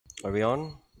Are we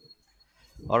on?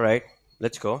 All right,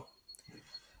 let's go.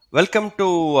 Welcome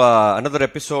to another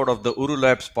episode of the Uru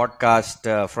Labs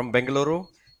podcast from Bengaluru.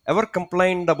 Ever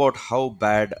complained about how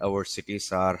bad our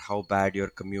cities are, how bad your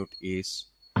commute is?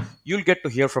 You'll get to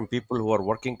hear from people who are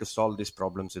working to solve these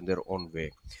problems in their own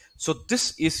way. So,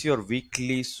 this is your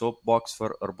weekly soapbox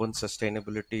for urban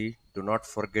sustainability. Do not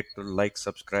forget to like,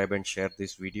 subscribe, and share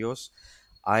these videos.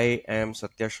 I am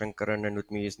Satya Shankaran, and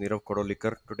with me is Nirav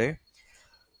Kodolikar today.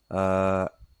 Uh,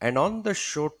 and on the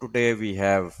show today, we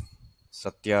have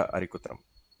Satya Arikutram,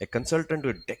 a consultant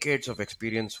with decades of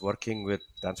experience working with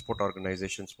transport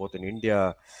organizations both in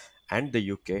India and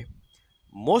the UK.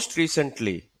 Most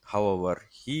recently, however,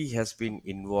 he has been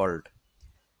involved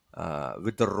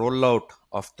with the rollout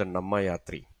of the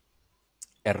Nammayatri,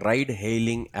 a ride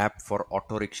hailing app for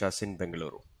auto rickshaws in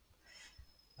Bengaluru.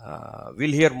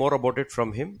 We'll hear more about it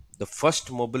from him. The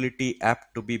first mobility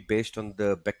app to be based on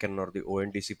the Beacon or the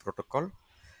ONDC protocol.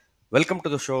 Welcome to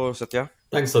the show, Satya.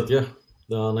 Thanks, Satya.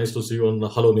 Nice to see you. And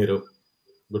hello, Nero.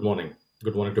 Good morning.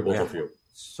 Good morning to both Yeah. of you.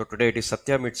 So today it is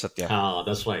Satya meets Satya.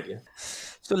 That's right. Yeah.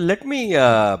 So let me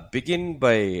begin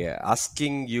by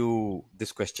asking you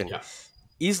this question. Yeah.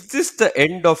 Is this the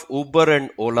end of Uber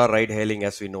and Ola ride hailing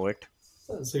as we know it?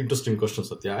 That's an interesting question,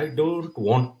 Satya. I don't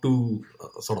want to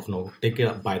take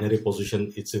a binary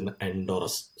position. It's an end or a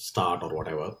start or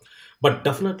whatever. But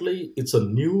definitely, it's a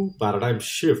new paradigm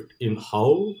shift in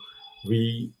how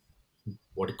we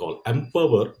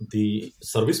empower the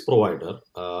service provider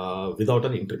without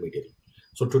an intermediary.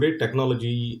 So today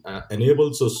technology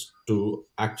enables us to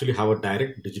actually have a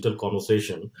direct digital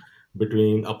conversation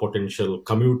between a potential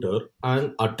commuter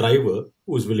and a driver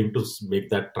who is willing to make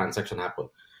that transaction happen.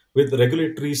 With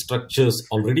regulatory structures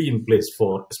already in place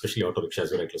for especially auto rickshaws,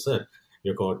 as you rightly said,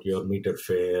 you got your meter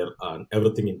fare and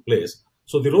everything in place.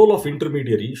 So the role of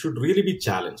intermediary should really be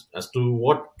challenged as to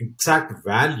what exact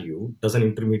value does an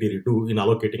intermediary do in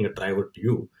allocating a driver to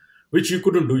you, which you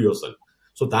couldn't do yourself.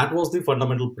 So that was the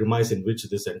fundamental premise in which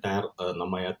this entire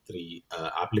Namaya 3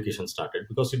 application started,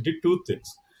 because it did two things.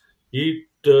 It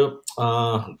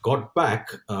got back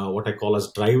what I call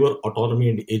as driver autonomy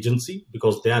and agency,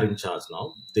 because they are in charge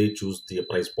now. They choose the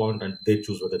price point and they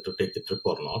choose whether to take the trip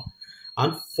or not.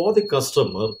 And for the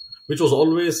customer, which was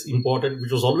always important,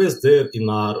 which was always there in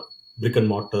our brick and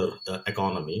mortar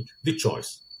economy, the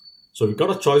choice. So we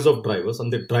got a choice of drivers,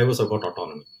 and the drivers have got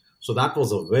autonomy. So that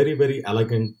was a very, very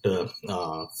elegant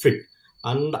fit.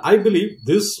 And I believe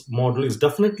this model is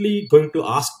definitely going to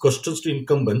ask questions to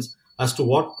incumbents as to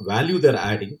what value they're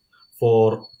adding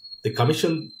for the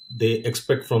commission they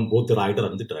expect from both the rider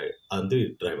and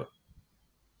the driver.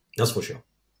 That's for sure.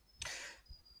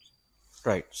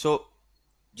 Right. So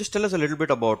just tell us a little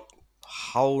bit about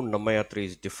how Namayatri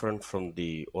is different from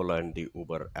the Ola and the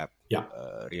Uber app. Yeah.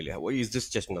 Really, is this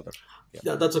just another? Yeah.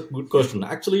 Yeah, that's a good question.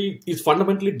 Actually, it's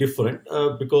fundamentally different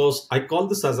because I call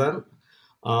this as an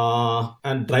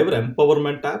driver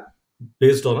empowerment app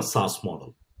based on a SaaS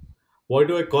model. Why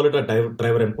do I call it a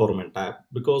driver empowerment app?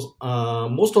 Because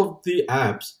most of the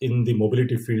apps in the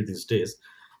mobility field these days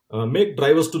make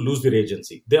drivers to lose their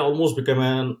agency. They almost become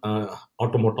an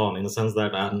automaton, in the sense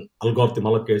that an algorithm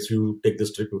allocates you take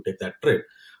this trip, you take that trip.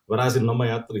 Whereas in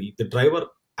Namayatri, the driver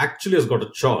actually has got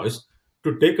a choice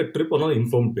to take a trip on an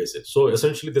informed basis. So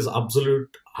essentially, there's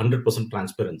absolute 100%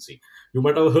 transparency. You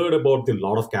might have heard about the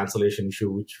lot of cancellation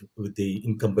issue which with the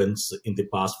incumbents in the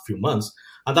past few months,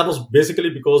 and that was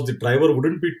basically because the driver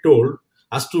wouldn't be told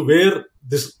as to where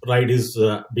this ride is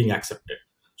being accepted.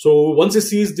 So once he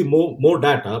sees the more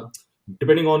data,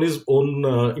 depending on his own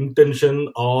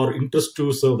intention or interest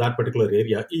to serve that particular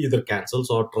area, he either cancels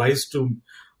or tries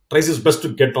his best to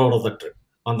get out of that trip.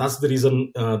 And that's the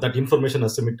reason that information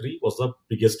asymmetry was the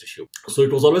biggest issue. So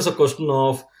it was always a question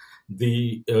of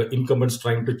the incumbents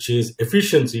trying to chase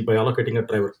efficiency by allocating a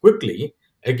driver quickly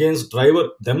against driver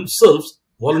themselves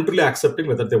voluntarily accepting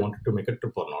whether they wanted to make a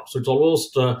trip or not. So it's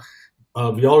almost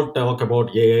we all talk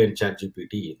about AI and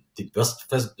ChatGPT. The best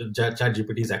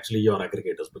ChatGPT is actually your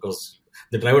aggregators, because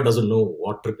the driver doesn't know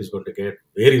what trip he's going to get,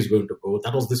 where he's going to go.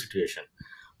 That was the situation.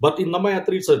 But in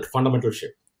Namayatri, it's a fundamental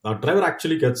shift. The driver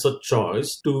actually gets a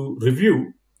choice to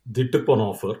review the trip on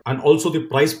offer and also the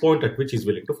price point at which he's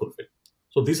willing to fulfill.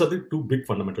 So these are the two big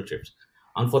fundamental shifts.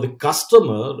 And for the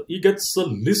customer, he gets a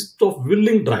list of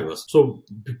willing drivers. So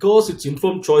because it's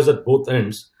informed choice at both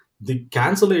ends, the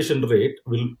cancellation rate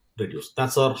will reduce.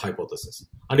 That's our hypothesis.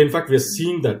 And in fact, we are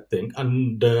seeing that thing.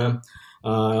 And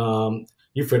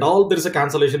if at all there is a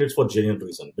cancellation, it's for genuine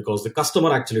reason, because the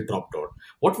customer actually dropped out.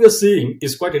 What we are seeing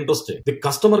is quite interesting. The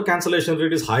customer cancellation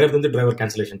rate is higher than the driver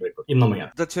cancellation rate in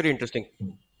Namaya. That's very interesting.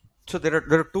 So there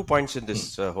are 2 points in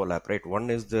this whole app, right? One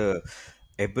is the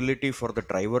ability for the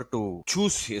driver to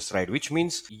choose his ride, which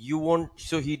means you won't.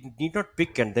 So he need not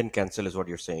pick and then cancel, is what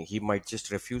you're saying. He might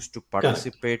just refuse to Correct.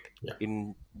 participate Yeah.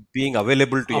 in being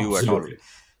available to you at all. Absolutely.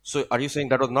 So are you saying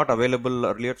that was not available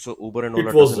earlier? So Uber and It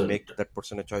Ola doesn't wasn't. make that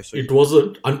person a choice. So It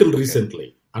wasn't until okay,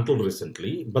 recently. Until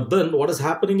recently. But then what is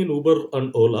happening in Uber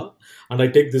and Ola, and I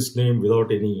take this name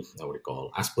without any what do you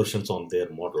call aspersions on their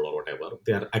model or whatever.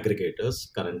 They are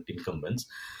aggregators, current incumbents.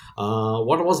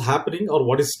 What was happening or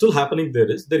what is still happening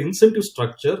there is their incentive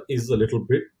structure is a little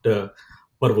bit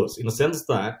perverse in a sense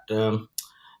that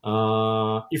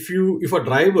if a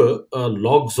driver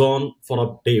logs on for a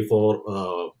day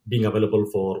for being available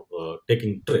for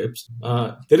taking trips,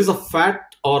 there is a fat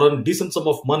or a decent sum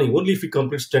of money only if he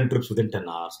completes 10 trips within 10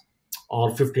 hours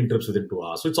or 15 trips within 2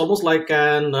 hours. So it's almost like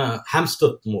an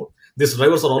hamster mode. These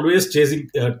drivers are always chasing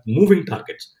moving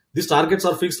targets. These targets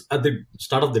are fixed at the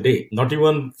start of the day, not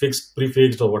even fixed,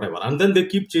 prefixed, or whatever. And then they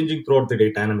keep changing throughout the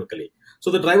day dynamically. So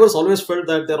the drivers always felt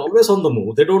that they're always on the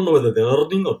move. They don't know whether they're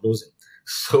earning or losing.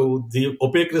 So the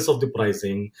opaqueness of the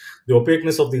pricing, the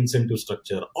opaqueness of the incentive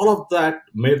structure, all of that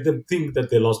made them think that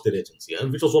they lost their agency,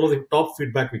 and which was one of the top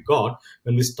feedback we got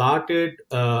when we started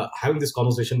having this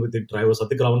conversation with the drivers at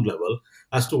the ground level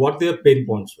as to what their pain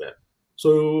points were.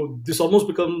 So this almost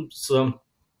becomes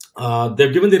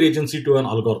they've given their agency to an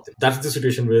algorithm. That's the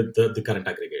situation with the current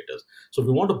aggregators. So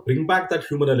we want to bring back that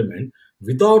human element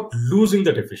without losing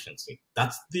that efficiency.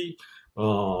 That's the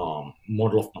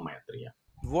model of Namayatri.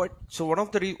 what? So one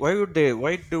of the why would they?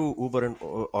 Why do Uber and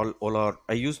Ola?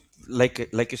 I use like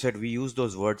you said, we use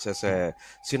those words as a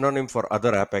synonym for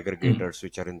other app Mm. aggregators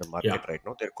which are in the market Yeah, right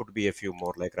now. There could be a few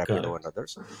more like Rapido and correct.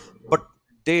 others, but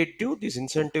they do this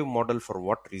incentive model for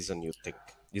what reason? You think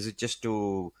is it just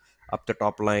to up the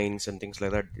top lines and things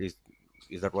like that?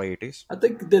 Is that why it is? I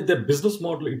think that the business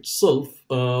model itself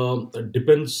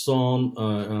depends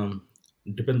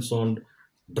on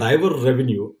driver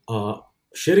revenue,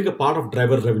 sharing a part of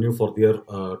driver revenue for their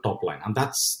top line, and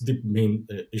that's the main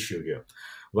issue here.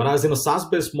 Whereas in a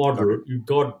SaaS-based Got it. model, you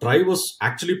got drivers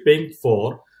actually paying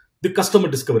for the customer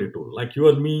discovery tool. Like you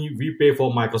and me, we pay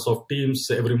for Microsoft Teams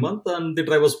every month, and the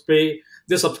drivers pay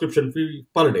their subscription fee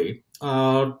per day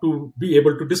to be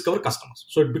able to discover customers.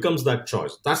 So it becomes that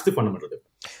choice. That's the fundamental difference.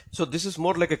 So this is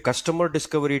more like a customer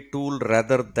discovery tool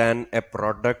rather than a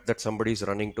product that somebody is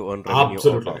running to earn revenue out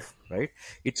Absolutely of, right?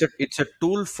 It's a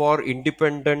tool for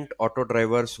independent auto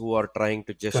drivers who are trying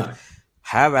to just correct.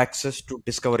 have access to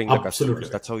discovering the Absolutely customers.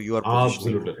 right. That's how you are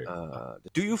Absolutely positioning.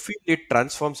 right. Do you feel it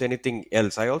transforms anything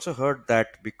else? I also heard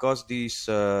that because these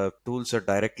tools are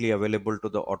directly available to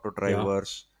the auto Yeah.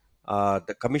 drivers,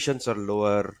 the commissions are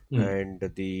lower Mm.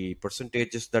 and the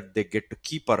percentages that they get to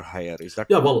keep are higher. Is that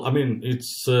Yeah. true? Well, I mean,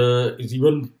 it's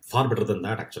even far better than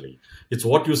that. Actually, it's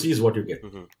what you see is what you get.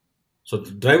 Hmm. So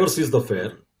the driver sees the fare,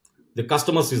 Hmm. the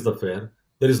customer sees the fare.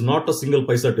 There is not a single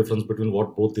paisa difference between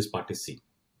what both these parties see,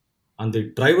 and the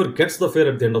driver gets the fare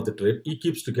at the end of the trip. He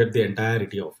keeps to get the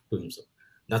entirety of to himself.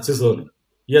 That's his earning.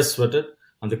 Yes, sweated,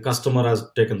 and the customer has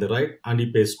taken the ride, and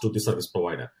he pays to the service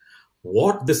provider.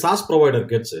 What the SaaS provider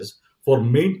gets is for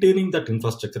maintaining that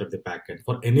infrastructure at the backend,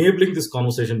 for enabling this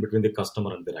conversation between the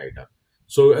customer and the rider.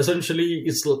 So essentially,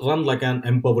 it's run like an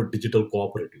empowered digital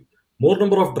cooperative. More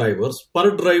number of drivers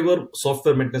per driver,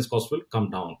 software maintenance cost will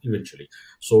come down eventually.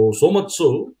 So much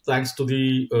so, thanks to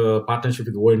the partnership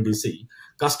with ONDC,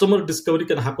 customer discovery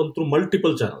can happen through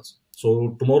multiple channels.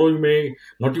 So tomorrow you may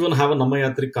not even have a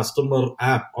Namayatri customer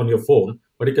app on your phone,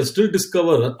 but you can still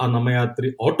discover a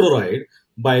Namayatri auto ride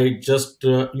by just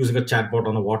using a chatbot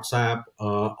on a WhatsApp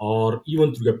or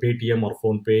even through a Paytm or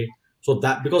PhonePe. So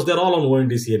that because they're all on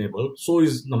ONDC enabled, so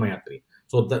is Namayatri.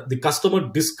 So the customer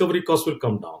discovery cost will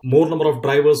come down. More number of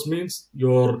drivers means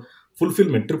your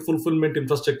trip fulfillment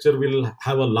infrastructure will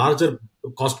have a larger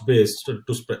cost base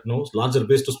to spread, no, larger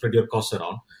base to spread your costs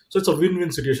around. So it's a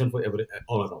win-win situation for every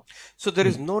all around. So there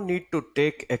is Hmm. no need to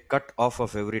take a cut off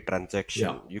of every Yeah,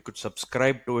 transaction. You could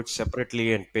subscribe to it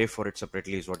separately and pay for it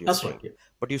separately, is what you're that's right. saying. Yeah.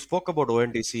 But you spoke about Hmm.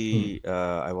 ONDC.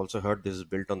 I've also heard this is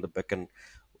built on the backend.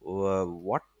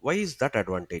 What? Why is that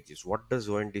advantageous? What does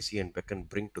ONDC and backend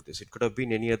bring to this? It could have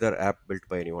been any other app built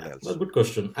by anyone A else. good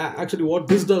question. Actually, what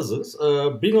this does is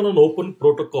being on an open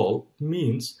protocol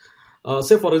means,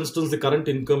 say, for instance, the current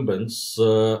incumbents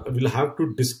will have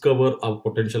to discover a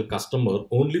potential customer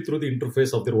only through the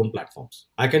interface of their own platforms.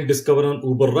 I can discover an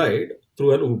Uber ride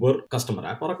through an Uber customer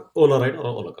app or an Ola ride or an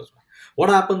Ola customer. What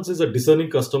happens is a discerning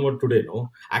customer today,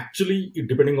 no, actually,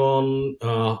 depending on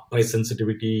price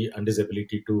sensitivity and his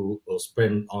ability to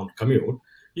spend on commute,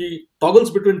 he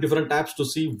toggles between different apps to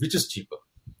see which is cheaper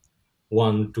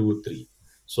one, two, three.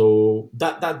 So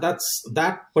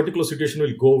that particular situation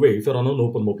will go away if you're on an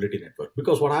open mobility network.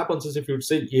 Because what happens is if you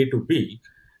say A to B,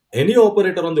 any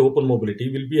operator on the open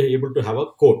mobility will be able to have a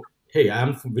quote. Hey, I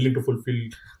am willing to fulfill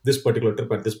this particular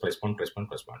trip at this price point, price point,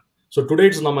 price point. So today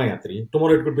it's Namayatri,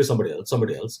 tomorrow it could be somebody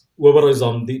else, whoever is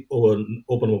on the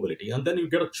open mobility, and then you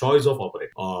get a choice of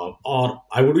operator, or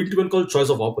I would even call choice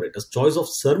of operators, choice of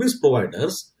service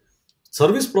providers.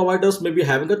 Service providers may be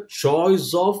having a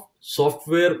choice of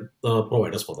software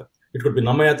providers for them. It could be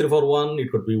Namayatri for one, it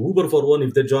could be Uber for one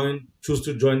if they choose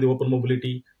to join the open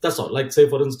mobility. That's all. Like say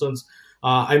for instance,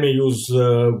 I may use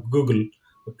Google,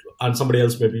 and somebody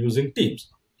else may be using Teams.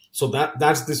 So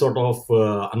that's the sort of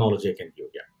analogy I can give.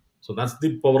 Yeah. So that's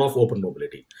the power of open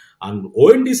mobility. And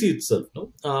ONDC itself,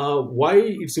 no, why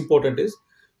it's important is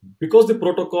because the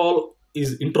protocol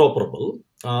is interoperable.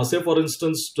 Say for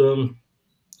instance,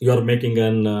 you are making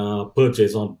an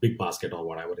purchase on Big Basket or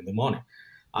whatever in the morning,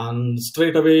 and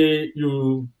straight away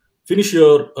you finish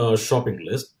your shopping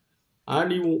list,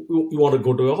 and you want to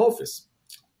go to your office.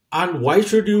 And why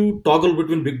should you toggle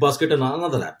between Big Basket and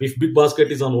another app? If Big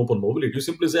Basket is on open mobility, you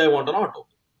simply say, I want an auto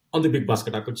on the Big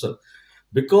Basket app itself.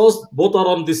 Because both are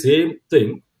on the same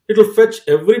thing, it will fetch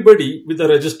everybody with the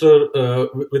register,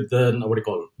 with the, what do you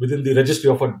call, within the registry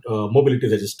of a mobility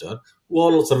register, who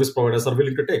all service providers are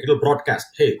willing to take. It will broadcast,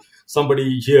 hey,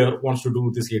 somebody here wants to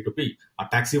do this A to B. A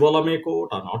taxi wala may quote,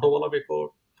 an auto wala may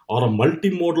quote, or a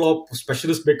multimodal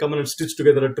specialist may come in and stitch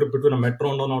together a trip between a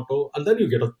metro and an auto, and then you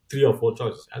get a 3 or 4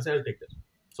 choices. As I'll take this.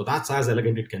 So that's as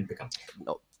elegant it can become.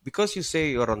 No, because you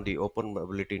say you're on the open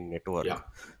mobility network, Yeah.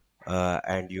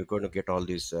 and you're going to get all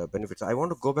these benefits. I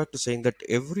want to go back to saying that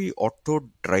every auto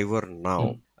driver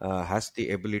now Mm. has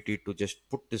the ability to just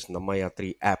put this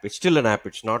Namayatri app. It's still an app.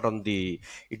 It's not on the.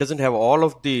 It doesn't have all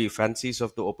of the fancies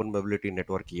of the open mobility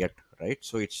network yet, right?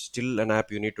 So it's still an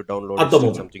app you need to download. At It's the still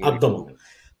moment. something you At need the to do moment.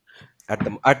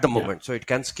 at the Yeah. moment. So it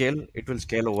can scale. It will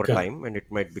scale over Correct. time, and it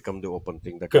might become the open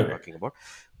thing that you're Correct. talking about.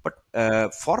 But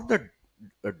for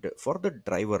the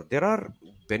driver, there are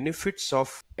benefits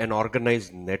of an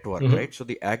organized network, Mm-hmm. right? So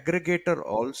the aggregator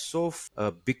also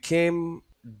became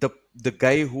the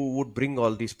guy who would bring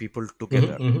all these people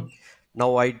together. Mm-hmm. Mm-hmm. Now,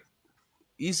 I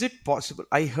is it possible?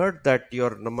 I heard that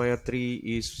your Namayatri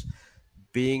is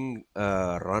being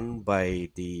run by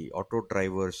the auto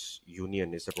drivers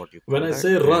union. Is that what you When call I that?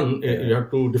 say run, And you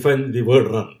have to define the word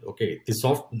run. Okay,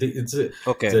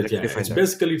 okay, let's yeah, define it's that.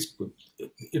 basically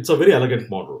it's a very elegant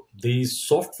model. The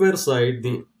software side,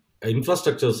 Hmm. the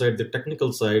infrastructure side, the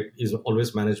technical side is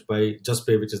always managed by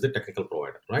JustPay, which is the technical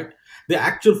provider, right? The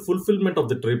actual fulfillment of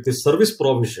the trip, the service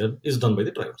provision, is done by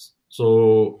the drivers.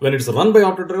 So when it's run by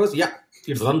auto drivers, yeah,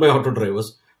 it's run by auto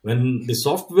drivers. When the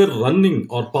software running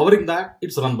or powering that,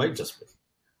 it's run by JustPay,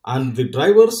 and the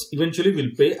drivers eventually will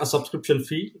pay a subscription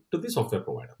fee to the software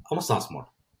provider on a SaaS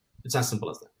model. It's as simple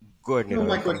as that. Go ahead, No, Nirav.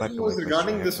 my I'll come back question to my was question. I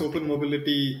regarding had this something open more.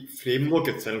 mobility framework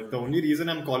itself. The only reason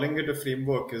I'm calling it a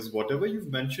framework is whatever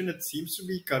you've mentioned, it seems to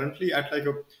be currently at like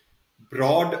a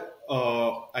broad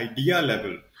idea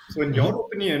level. So, in Mhm. your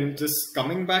opinion, just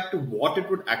coming back to what it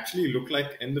would actually look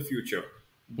like in the future,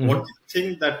 what do Mhm. you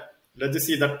think that, let's just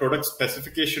say, that product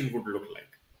specification would look like?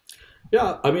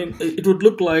 Yeah, I mean, it would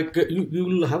look like you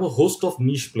will have a host of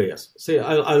niche players. Say,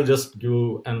 I'll just give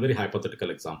a very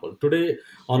hypothetical example. Today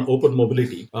on open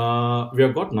mobility, we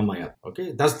have got Namayat.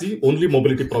 Okay, that's the only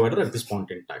mobility provider at this point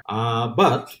in time.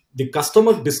 But the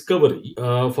customer discovery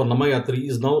for Namayatri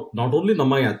is now not only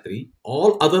Namayatri,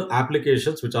 all other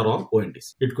applications which are on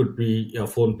ONDs. It could be your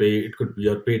phone pay, it could be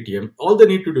your Paytm. All they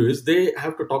need to do is they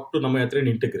have to talk to Namayatri and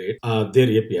integrate their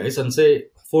APIs and say,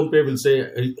 PhonePe will say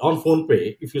on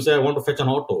PhonePe, if you say I want to fetch an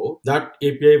auto, that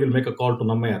API will make a call to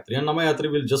Namayatri, and Namayatri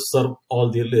will just serve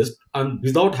all the list. And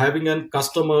without having a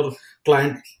customer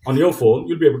client on your phone,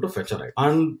 you'll be able to fetch a ride.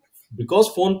 And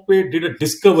because PhonePe did a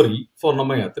discovery for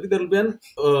Namayatri, there will be an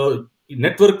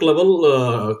network level,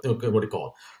 what do you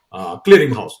call?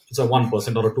 Clearinghouse. It's a 1%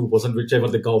 or a 2%, whichever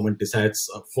the government decides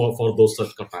for those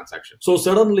such transactions. So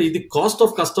suddenly the cost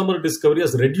of customer discovery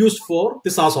has reduced for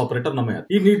the SaaS operator Namayatri.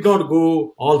 He need not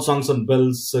go all songs and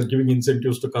bells giving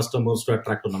incentives to customers to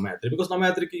attract to Namayatri, because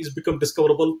Namayatri is become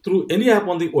discoverable through any app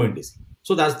on the ONDC.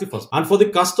 So that's the first. And for the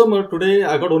customer, today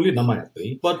I got only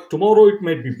Namayatri, but tomorrow it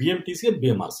might be BMTC and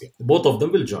BMRC. Both of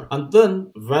them will join. And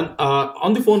then when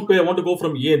on the phone pay I want to go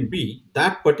from A and B,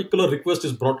 that particular request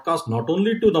is broadcast not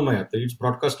only to Namayatri, it's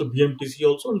broadcast to BMTC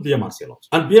also and BMRCL also.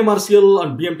 And BMRCL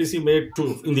and BMTC may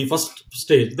too, in the first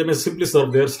stage, they may simply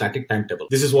serve their static timetable.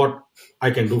 This is what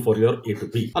I can do for your A to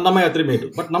B. And Namayatri may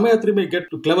do. But Namayatri may get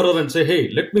cleverer and say, hey,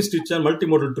 let me stitch a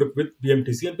multimodal trip with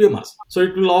BMTC and BMRC. So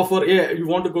it will offer, you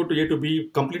want to go to A to B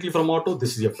completely from auto,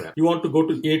 this is your fare. You want to go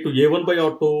to A to A1 by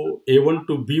auto, A1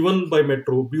 to B1 by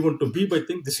metro, B1 to B by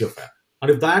thing, this is your fare. And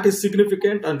if that is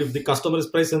significant and if the customer is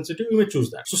price sensitive, you may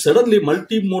choose that. So suddenly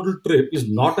multimodal trip is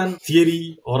not a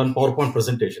theory or a PowerPoint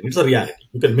presentation. It's a reality.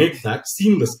 You can make that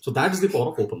seamless. So that is the power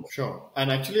of open model. Sure.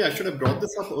 And actually, I should have brought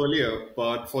this up earlier,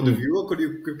 but for the viewer, could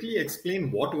you quickly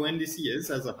explain what ONDC is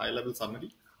as a high-level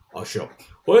summary? Oh, sure.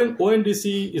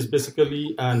 ONDC is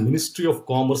basically a Ministry of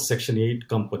Commerce Section 8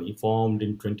 company formed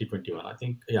in 2021. I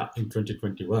think, in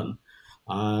 2021.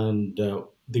 And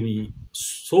the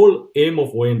sole aim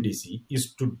of ONDC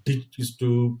is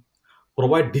to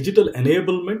provide digital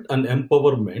enablement and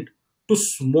empowerment to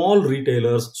small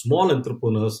retailers, small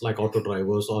entrepreneurs like auto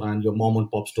drivers and your mom and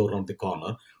pop store around the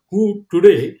corner, who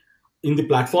today in the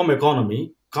platform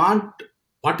economy can't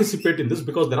participate in this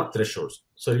because there are thresholds.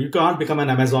 So you can't become an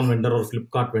Amazon vendor or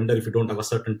Flipkart vendor if you don't have a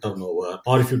certain turnover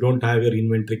or if you don't have your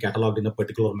inventory cataloged in a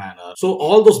particular manner. So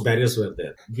all those barriers were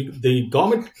there. The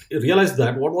government realized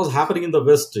that what was happening in the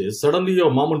West is suddenly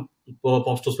your mom and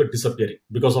pop stores were disappearing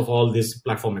because of all this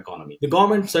platform economy. The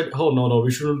government said, oh, no, we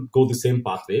shouldn't go the same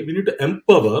pathway. We need to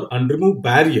empower and remove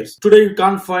barriers. Today, you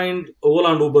can't find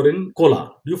Ola and Uber in Kolar.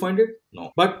 Do you find it?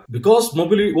 No. But because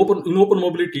open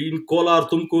mobility in Kolar,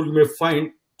 Tumkur, you may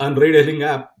find a ride-hailing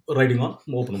app riding on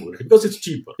open mobility because it's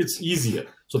cheaper, it's easier.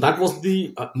 So that was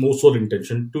the sole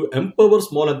intention, to empower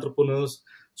small entrepreneurs,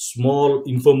 small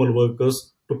informal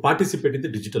workers to participate in the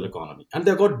digital economy. And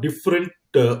they got different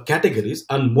categories,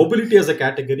 and mobility as a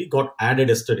category got added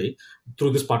yesterday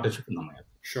through this partnership in Namayatri.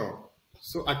 Sure.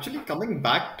 So actually coming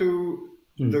back to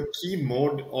the key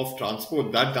mode of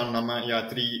transport that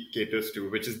Namayatri caters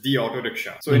to, which is the auto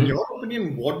rickshaw. So in your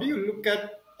opinion, what do you look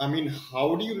at? I mean,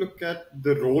 how do you look at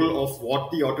the role of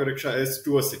what the auto rickshaw is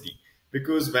to a city?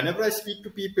 Because whenever I speak to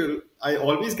people, I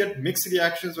always get mixed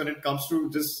reactions when it comes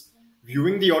to just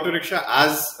viewing the auto rickshaw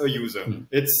as a user.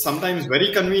 It's sometimes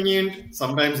very convenient,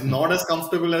 sometimes not as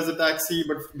comfortable as a taxi,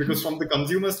 but because from the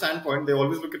consumer standpoint, they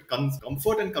always look at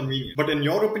comfort and convenience. But in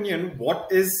your opinion, what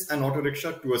is an auto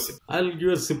rickshaw to a city? I'll give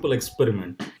a simple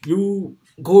experiment. You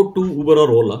go to Uber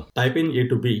or Ola, type in A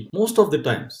to B. Most of the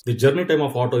times, the journey time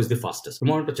of auto is the fastest.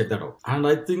 You want to check that out. And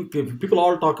I think people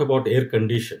all talk about air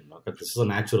condition. Okay? This is a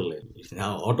natural air.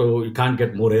 Now, auto, you can't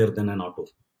get more air than an auto.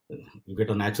 You get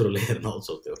a natural air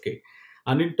also. Okay.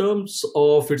 And in terms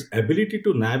of its ability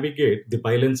to navigate the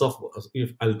pylons of,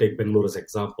 if I'll take Bangalore as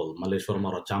example, Malleshwaram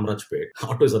or Chamrajpet,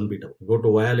 auto is unbeatable. You go to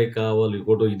Vayaleka, or you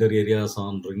go to inner areas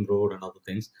on Ring Road and other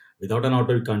things. Without an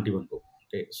auto, you can't even go.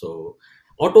 Okay. So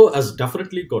auto has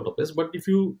definitely got a place. But if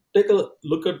you take a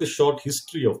look at the short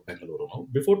history of Bangalore,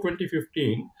 before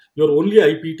 2015, your only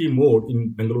IPT mode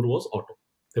in Bangalore was auto.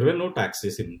 There were no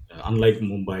taxis unlike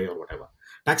Mumbai or whatever.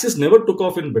 Taxis never took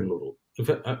off in Bengaluru.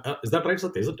 Is that right,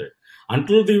 Satya? Isn't it?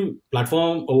 Until the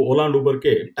platform Ola and Uber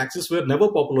came, taxis were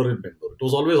never popular in Bengaluru. It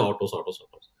was always autos.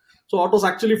 So autos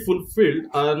actually fulfilled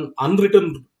an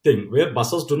unwritten thing where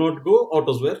buses do not go,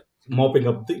 autos were mopping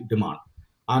up the demand.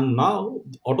 And now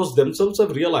autos themselves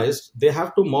have realized they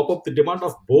have to mop up the demand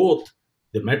of both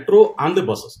the metro and the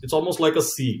buses. It's almost like a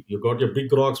sea. You got your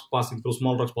big rocks passing through,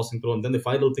 small rocks passing through, and then the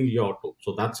final thing, your auto.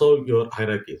 So that's how your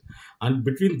hierarchy is. And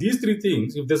between these three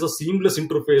things, if there's a seamless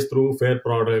interface through fair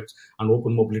products and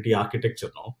open mobility architecture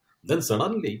then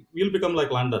suddenly we'll become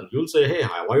like London. You'll say, hey,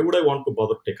 why would I want to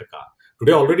bother to take a car?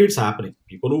 Today already it's happening.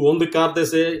 People who own the car, they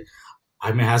say,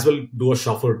 I may as well do a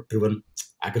chauffeur-driven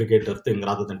aggregator thing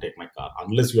rather than take my car,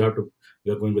 unless you're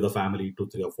going with a family to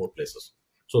 3 or 4 places.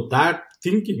 So that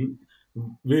thinking,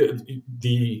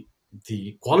 the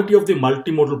quality of the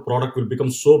multimodal product will become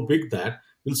so big that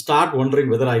you'll start wondering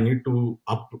whether I need to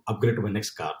upgrade to my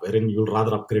next car, wherein you'll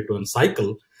rather upgrade to a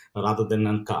cycle rather than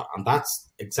a car. And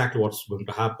that's exactly what's going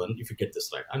to happen if you get this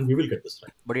right. And we will get this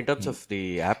right. But in terms of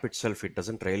the app itself, it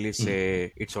doesn't really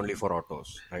say it's only for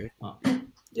autos, right?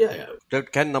 Yeah.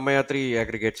 Can Namayatri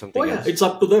aggregate something else? It's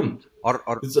up to them. Or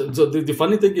the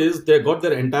funny thing is they got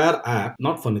their entire app.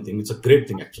 Not funny thing. It's a great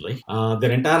thing actually.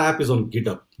 Their entire app is on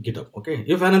GitHub. Okay.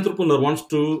 If an entrepreneur wants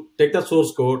to take that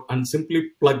source code and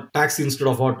simply plug taxi instead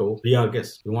of auto, be our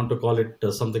guest. We want to call it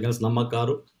something else,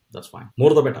 Nammakaru. That's fine.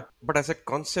 More the better. But as a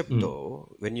concept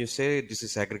though, when you say this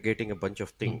is aggregating a bunch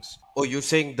of things, you're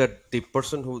saying that the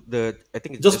person I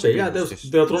think it's just pay. Yeah, they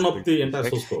have thrown up the entire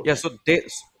source code. Yeah, so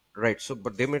Right. So,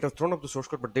 but they might have thrown up the source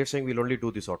code, but they're saying we'll only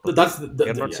do this auto thing. That's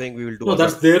They're not yeah. saying we will do No, other.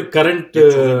 that's their current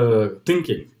They're choosing.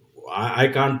 thinking. I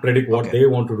can't predict what Okay. they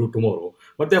want to do tomorrow,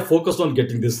 but they're focused on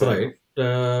getting this Fair right,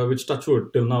 enough. which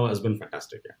touchwood till now has been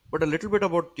fantastic. But a little bit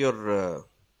about your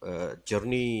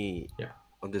journey Yeah.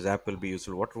 on this app will be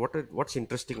useful. What's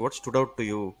interesting? What stood out to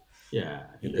you Yeah,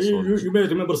 in this whole? you may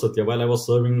remember Satya. While I was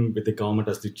serving with the government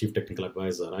as the chief technical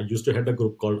advisor, I used to head a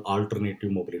group called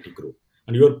Alternative Mobility Group,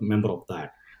 and you were a member of that.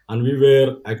 And we were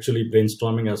actually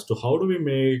brainstorming as to how do we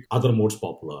make other modes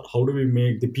popular, how do we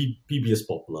make the PBS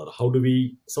popular, how do we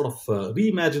sort of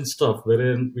reimagine stuff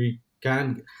wherein we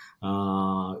can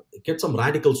get some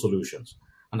radical solutions.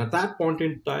 And at that point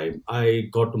in time, I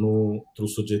got to know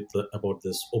through Sujit about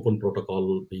this open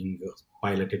protocol being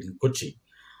piloted in Kochi,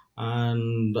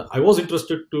 and I was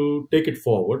interested to take it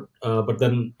forward. But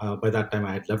then by that time,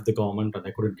 I had left the government and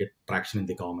I couldn't get traction in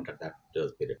the government at that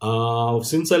period.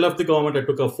 Since I left the government, I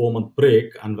took a 4 month break.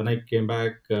 And when I came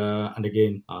back, and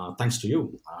again, thanks to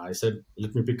you, I said,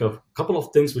 let me pick a couple of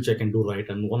things which I can do right.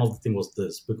 And one of the things was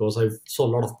this, because I saw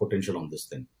a lot of potential on this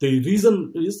thing. The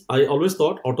reason is I always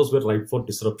thought autos were ripe for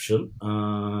disruption,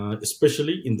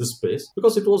 especially in this space,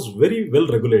 because it was very well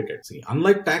regulated. See,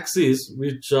 unlike taxis,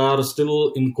 which are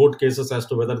still in court cases as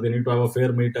to whether they need to have a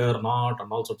fare meter or not,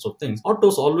 and all sorts of things,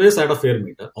 autos always had a fare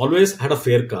meter, always had a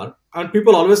fare card, and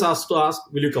people always asked to ask,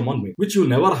 will you come on me? Which you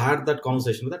never had that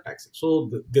conversation with a taxi.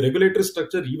 So the regulatory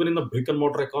structure, even in the brick and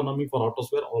mortar economy for autos,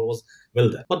 were always well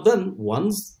there. But then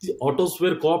once the autos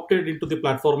were co-opted into the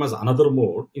platform as another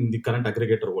mode in the current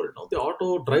aggregator world, now the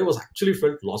auto drivers actually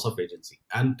felt loss of agency.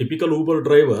 And typical Uber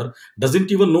driver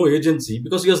doesn't even know agency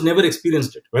because he has never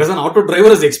experienced it. Whereas an auto driver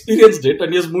has experienced it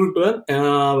and he has moved to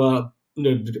an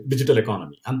digital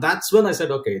economy. And that's when I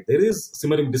said, okay, there is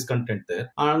simmering discontent there.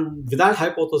 And with that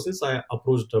hypothesis, I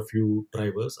approached a few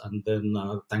drivers, and then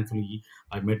thankfully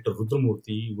I met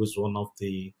Rudramurthy, who was one of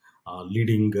the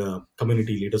leading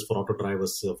community leaders for auto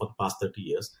drivers for the past 30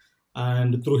 years.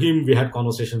 And through him, we had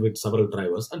conversation with several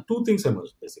drivers, and two things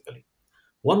emerged basically.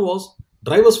 One was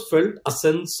drivers felt a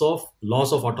sense of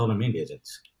loss of autonomy and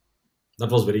agency.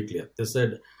 That was very clear. They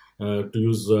said, to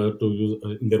use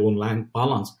in their own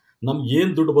parlance, ನಮ್ಗೆ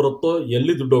ಏನ್ ದುಡ್ಡು ಬರುತ್ತೋ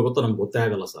ಎಲ್ಲಿ ದುಡ್ಡು ಹೋಗುತ್ತೋ ನಮ್ಗೆ ಗೊತ್ತೇ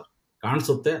ಆಗಲ್ಲ ಸರ್.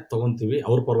 ಕಾಣಿಸುತ್ತೆ, ತಗೊಂತೀವಿ,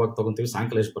 ಅವ್ರ ಪರವಾಗಿ ತಗೊಂತೀವಿ,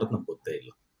 ಸಾಯಂಕಾಲ ಎಷ್ಟು ಬರುತ್ತೆ ನಮ್ಗೆ ಗೊತ್ತೇ ಇಲ್ಲ.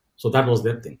 So that was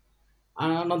their thing.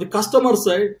 And on the customer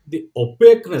side, the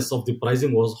opaqueness of the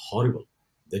pricing was horrible.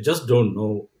 They just don't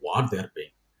know what they are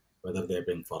paying, whether they are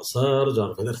paying for surge or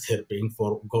whether they are paying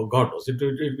for God knows.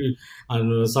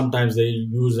 And sometimes they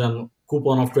use a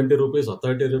coupon of 20 rupees or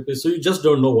 30 rupees. So you just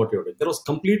don't know what you're doing. There was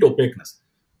complete opaqueness.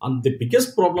 And the biggest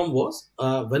problem was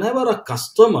whenever a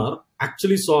customer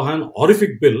actually saw an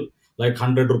horrific bill, like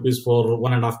 100 rupees for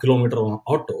 1.5 kilometer on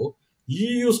auto, he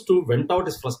used to vent out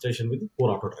his frustration with the poor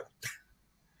auto driver.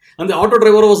 And the auto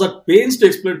driver was at pains to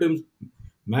explain to him,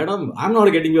 Madam, I'm not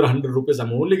getting your 100 rupees,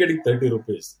 I'm only getting 30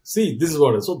 rupees. See, this is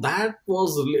what it is. So that was,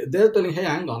 they're telling, hey,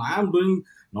 hang on, I am doing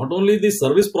not only the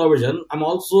service provision, I'm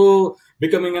also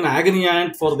becoming an agony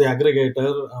aunt for the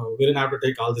aggregator, wherein I have to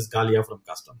take all this galia from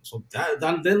customers. So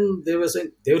then they were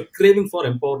saying, they were craving for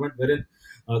empowerment, wherein,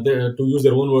 to use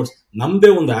their own words, namde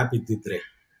ಒಂದು app ಇದ್ದಿದ್ರೆ.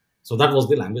 So that was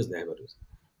the language they ever used.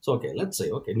 So okay, let's say,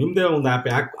 okay, ನಿಮ್ದೇ ಒಂದು app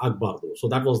ಆಗಬಾರ್ದು. So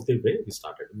that was the way we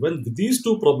started. When these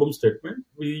two problem statement,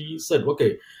 we said,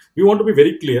 okay, we want to be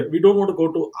very clear. We don't want to go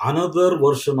to another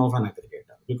version of an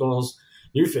aggregator, because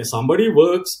if somebody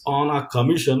works on a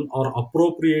commission or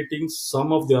appropriating some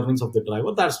of the earnings of the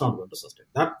driver, that's not going to sustain.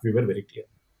 That we were very clear.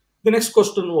 The next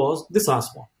question was the SaaS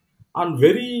one. And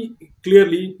very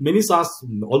clearly, many SaaS,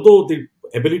 although the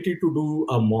ability to do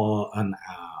an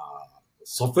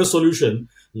software solution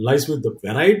lies with the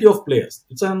variety of players.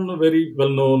 It's a very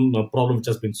well-known problem which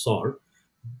has been solved.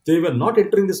 They were not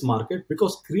entering this market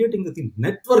because creating the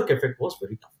network effect was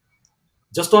very tough.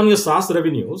 Just on your SaaS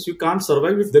revenues, you can't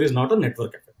survive if there is not a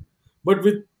network effect. But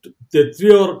with the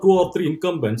two or three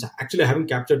incumbents actually having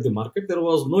captured the market, there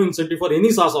was no incentive for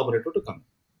any SaaS operator to come in.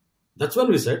 That's when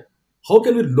we said, how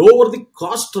can we lower the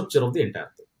cost structure of the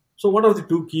entire thing? So what are the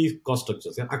two key cost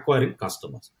structures? Acquiring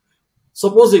customers.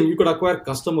 Supposing you could acquire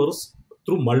customers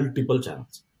through multiple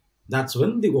channels. That's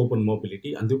when the open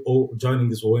mobility and the joining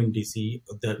this ONDC,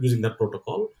 using that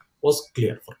protocol, was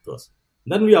clear for us.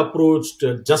 Then we approached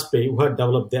JustPay, who had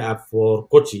developed the app for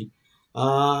Kochi.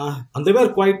 And they were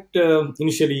quite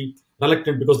initially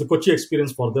reluctant because the Kochi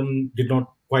experience for them did not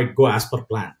quite go as per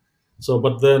plan. So,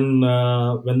 but then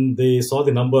when they saw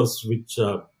the numbers, which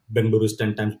Bengaluru is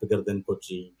 10 times bigger than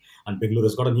Kochi, and Bengaluru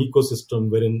has got an ecosystem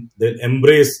wherein they'll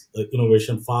embrace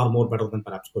innovation far more better than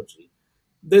perhaps Kochi,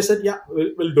 they said, yeah,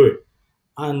 we'll do it.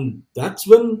 And that's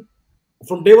when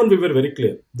From day one, we were very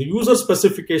clear. The user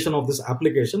specification of this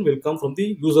application will come from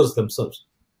the users themselves.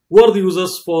 Who are the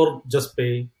users for Just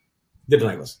Pay? The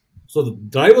drivers. So the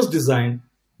drivers design,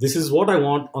 this is what I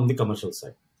want on the commercial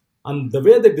side. And the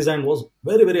way they designed was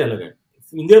very, very elegant.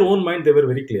 In their own mind, they were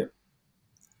very clear.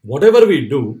 Whatever we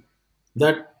do,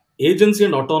 that agency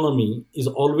and autonomy is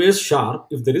always sharp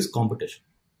if there is competition.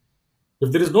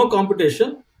 If there is no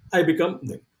competition, I become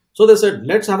them. So they said,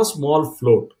 let's have a small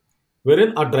float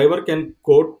wherein a driver can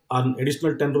quote an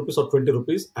additional 10 rupees or 20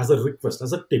 rupees as a request,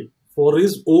 as a tip for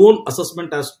his own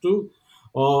assessment as to,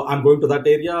 I'm going to that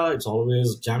area, it's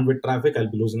always jammed with traffic, I'll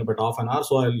be losing about half an hour.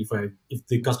 So if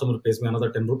the customer pays me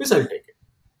another 10 rupees, I'll take it.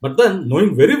 But then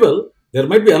knowing very well, there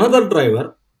might be another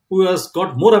driver who has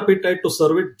got more appetite to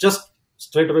serve it just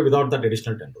straight away without that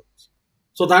additional 10 rupees.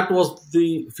 So that was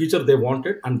the feature they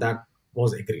wanted, and that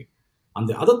was agreed. And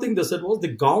the other thing they said was the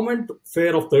government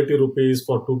fare of 30 rupees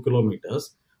for 2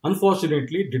 kilometers,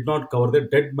 unfortunately, did not cover the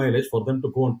dead mileage for them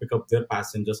to go and pick up their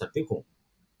passengers at the home.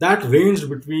 That ranged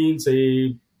between,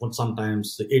 say,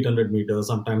 sometimes 800 meters,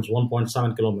 sometimes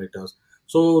 1.7 kilometers.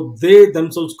 So they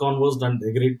themselves conversed and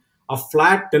agreed a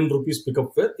flat 10 rupees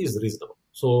pickup fare is reasonable.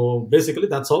 So basically,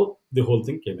 that's how the whole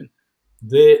thing came in.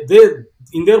 They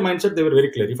in their mindset they were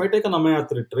very clear. If I take an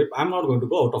Amayatri trip, I'm not going to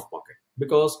go out of pocket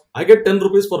because I get 10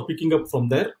 rupees for picking up from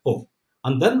their home,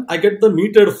 and then I get the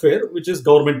metered fare which is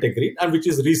government agreed and which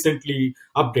is recently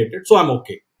updated, so I'm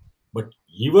okay. But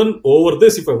even over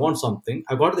this, if I want something,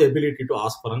 I got the ability to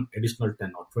ask for an additional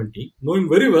 10 or 20, knowing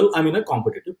very well I'm in a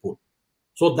competitive pool.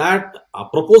 So that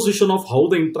proposition of how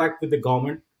they interact with the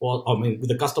government, or I mean with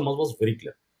the customers, was very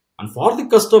clear. And for the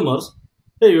customers,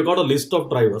 hey, you got a list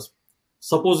of drivers.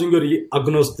 Supposing you're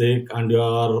agnostic and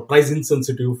you're price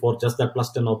insensitive for just that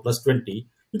plus 10 or plus 20,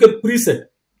 you can preset.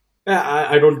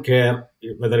 I don't care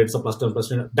whether it's a plus 10 plus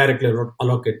 20, directly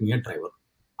allocate me a driver.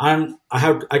 And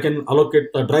I can allocate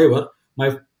a driver.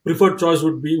 My preferred choice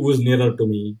would be who is nearer to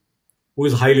me, who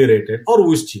is highly rated, or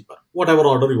who is cheaper. Whatever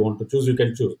order you want to choose, you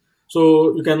can choose.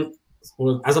 So you can,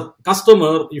 as a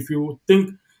customer, if you think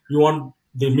you want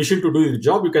the machine to do the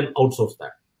job, you can outsource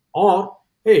that. Or,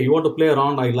 hey, you want to play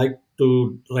around, I like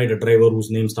to ride a driver whose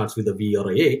name starts with a V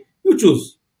or a A, you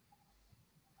choose.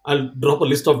 I'll drop a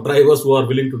list of drivers who are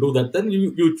willing to do that. Then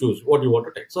you choose what you want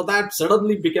to take. So that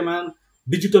suddenly became a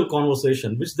digital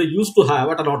conversation, which they used to have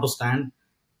at an auto stand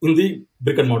in the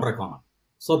brick and mortar economy.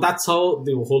 So that's how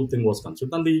the whole thing was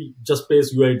conceived. And the Just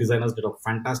Pace UI designers did a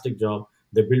fantastic job.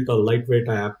 They built a lightweight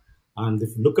app, and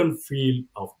the look and feel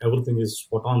of everything is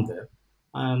spot on there.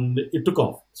 And it took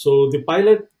off. So the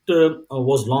pilot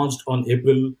was launched on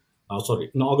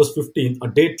in August 15th, a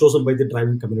date chosen by the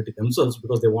driving community themselves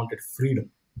because they wanted freedom.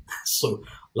 So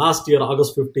last year,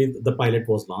 August 15th, the pilot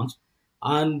was launched.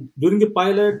 And during the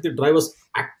pilot, the drivers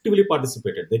actively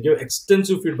participated. They gave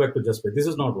extensive feedback to Just Pay. This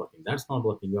is not working. That's not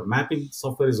working. Your mapping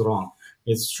software is wrong.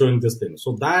 It's showing this thing.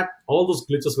 So that all those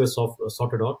glitches were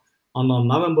sorted out. And on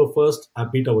November 1st, a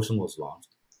beta version was launched.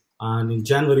 And in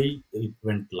January, it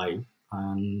went live.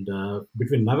 And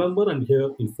between November and here,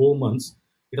 in 4 months,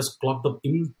 it has clocked up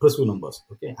impressive numbers.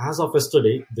 Okay, as of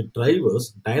yesterday, the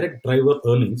direct driver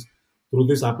earnings through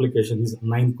this application is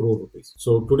 9 crore rupees.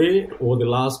 So today, over the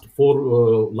last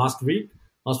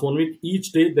 1 week,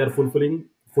 each day they are fulfilling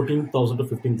 14,000 to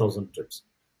 15,000 trips.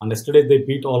 And yesterday they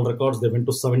beat all records. They went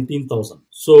to 17,000.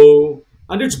 So,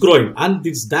 and it's growing. And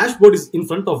this dashboard is in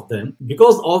front of them.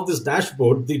 Because of this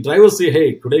dashboard, the drivers say,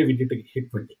 hey, today we need to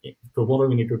hit 20K. Tomorrow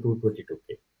we need to do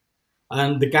 22K.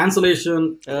 And the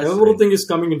cancellation, everything is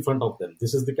coming in front of them.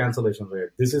 This is the cancellation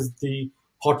rate. This is the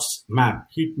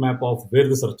heat map of where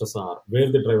the searchers are, where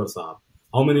the drivers are,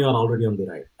 how many are already on the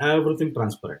ride. Everything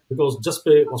transparent because Just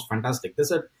Pay was fantastic. They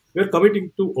said, we're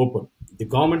committing to open. The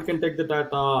government can take the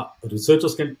data,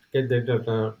 researchers can get the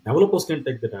data, developers can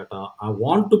take the data. I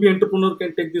want to be entrepreneur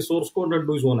can take the source code and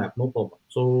do his own app, no problem.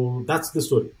 So that's the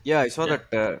story. Yeah, I saw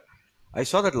that. I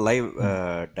saw that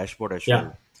live dashboard as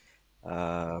Yeah.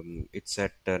 well. It's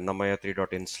at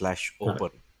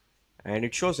namayatri.in/open. And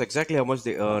it shows exactly how much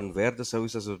they earn, where the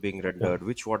services are being rendered,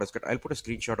 which what is cut. I'll put a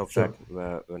screenshot of Sure.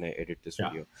 that when I edit this Yeah.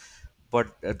 video. But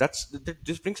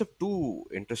this brings up two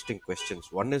interesting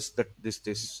questions. One is that this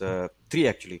three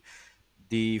actually.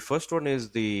 The first one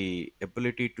is the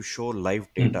ability to show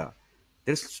live data.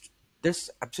 There's there's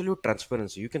absolute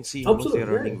transparency. You can see how much they're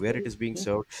Absolutely. Yeah. earning, where it is being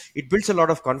served. It builds a lot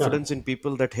of Correct. confidence in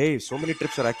people that hey, so many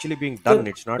trips are actually being done.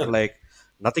 Correct. It's not Correct. like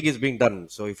nothing is being done.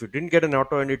 So if you didn't get an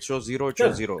auto and it shows zero, it shows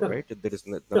Correct. zero, Correct. right? There is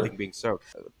nothing Correct. being served.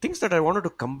 Things that I wanted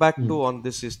to come back to on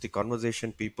this is the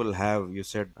conversation people have. You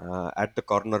said at the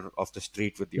corner of the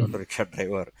street with the auto rickshaw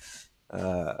driver.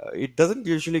 It doesn't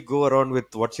usually go around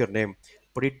with what's your name.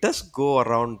 but it does go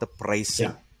around the Yeah.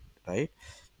 pricing, right?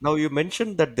 Now you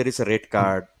mentioned that there is a rate Mm.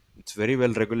 card. It's very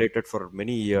well regulated for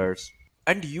many years,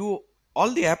 and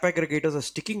all the app aggregators are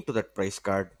sticking to that price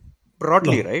card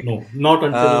broadly, No, right? no, not Uh,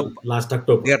 until last they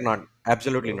October. are not,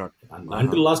 absolutely not. Uh-huh.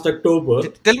 Until last October,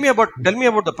 Tell me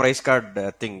about the price card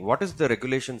thing. What does the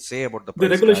regulation say about the the price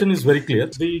card? regulation is very clear.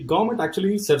 The government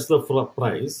actually sets the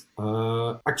price.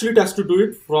 Actually, it has to do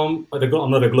it from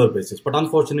on a regular basis, but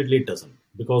unfortunately, it doesn't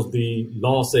because the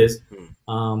law says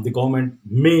Hmm. the government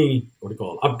may what do you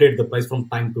call update the price from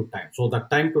time to time. So that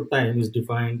time to time is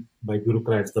defined by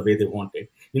bureaucrats the way they want it.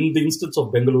 In the instance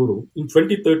of Bengaluru, in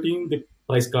 2013, the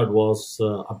price card was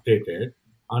updated,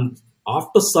 and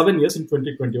after 7 years in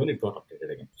 2021, it got updated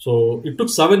again. So it took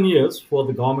 7 years for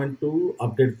the government to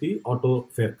update the auto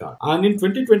fare card. And in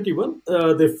 2021,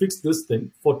 they fixed this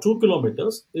thing for 2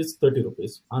 kilometers, it's 30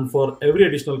 rupees. And for every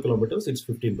additional kilometers, it's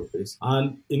 15 rupees.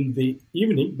 And in the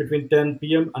evening, between 10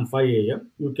 p.m. and 5 a.m.,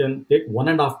 you can take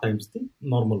 1.5 times the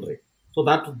normal rate. So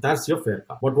that's your fare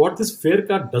card. But what this fare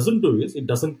card doesn't do is it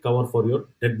doesn't cover for your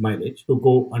dead mileage to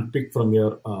go and pick from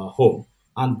your home,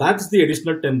 and that's the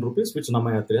additional 10 rupees which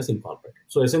Namayatri has incorporated.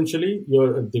 So essentially,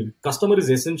 the customer is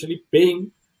essentially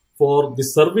paying for the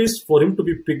service for him to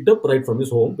be picked up right from his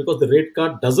home because the rate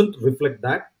card doesn't reflect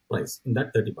that price in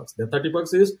that 30 bucks. The 30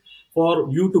 bucks is for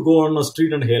you to go on a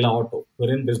street and hail an auto,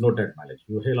 wherein there's no dead mileage.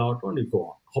 You hail an auto and you go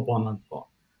on, hop on and go on.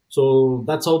 So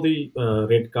that's how the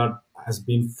rate card has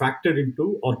been factored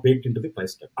into or baked into the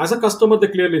price tag. As a customer, they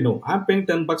clearly know I'm paying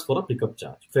 10 bucks for a pickup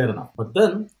charge. Fair enough. But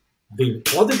then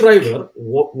for the driver,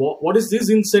 what is this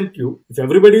incentive? If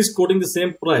everybody is quoting the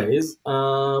same price,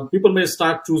 people may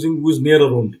start choosing who is nearer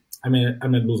only. I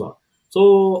may lose out.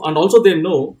 So, and also they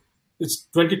know it's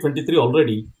 2023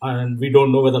 already, and we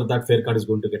don't know whether that fare card is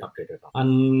going to get updated.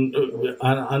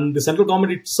 And the central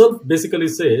government itself basically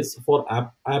says for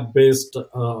app based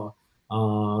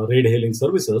ride hailing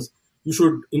services, you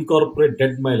should incorporate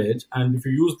dead mileage. And if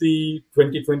you use the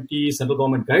 2020 central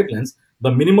government guidelines, the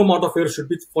minimum amount of fare should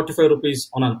be 45 rupees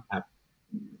on an app.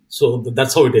 So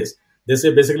that's how it is. They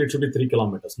say basically it should be 3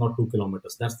 kilometers, not 2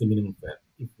 kilometers. That's the minimum fare.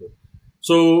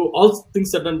 So all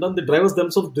things said and done, the drivers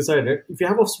themselves decided if you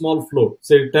have a small float,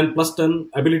 say 10 plus 10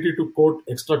 ability to quote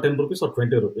extra 10 rupees or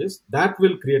 20 rupees, that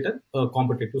will create a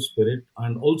competitive spirit.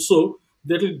 And also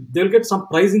they'll get some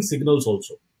pricing signals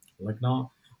also. Like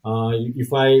now,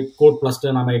 if I quote plus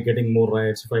 10, am I getting more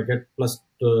rides? If I get plus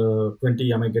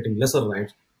 20, am I getting lesser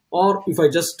rides? Or if I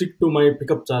just stick to my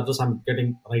pickup charges, I'm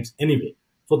getting rides anyway.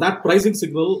 So that pricing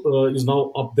signal is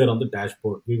now up there on the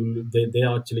dashboard. They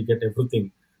actually get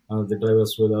everything. The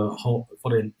drivers will how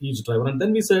for each driver, and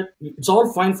then we said it's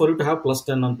all fine for you to have plus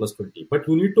 10 and plus 20, but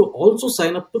you need to also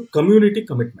sign up to community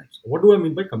commitments. What do I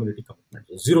mean by community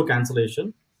commitments? Zero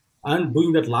cancellation and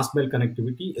doing that last mile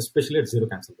connectivity, especially at zero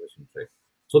cancellation rate.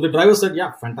 So the driver said,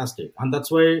 yeah, fantastic. And that's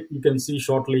why you can see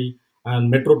shortly and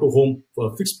metro to home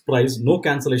fixed price, no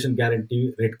cancellation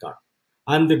guarantee rate card.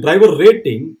 And the driver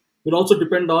rating will also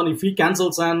depend on if he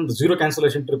cancels and zero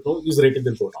cancellation trip, his rating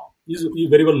will go down. He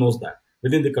very well knows that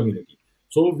within the community.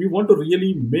 So we want to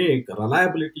really make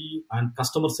reliability and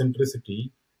customer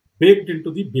centricity baked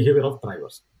into the behavior of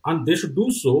drivers. And they should do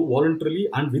so voluntarily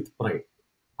and with pride.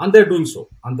 And they're doing so.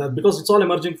 And that because it's all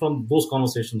emerging from those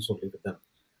conversations only with them.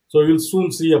 So you'll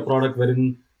soon see a product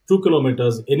wherein 2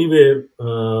 kilometers anywhere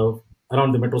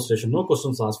around the metro station, no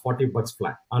questions asked, 40 bucks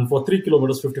flat. And for 3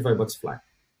 kilometers, 55 bucks flat.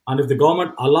 And if the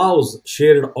government allows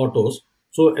shared autos,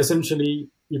 so essentially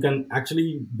you can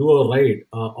actually do a ride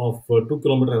of 2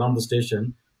 kilometers around the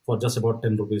station for just about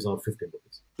 10 rupees or 15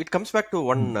 rupees. It comes back to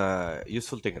one Mm.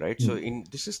 useful thing, right? So Mm. in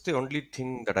this is the only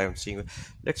thing that I'm seeing.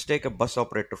 Let's take a bus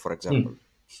operator, for example. Mm.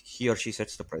 He or she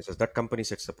sets the prices. That company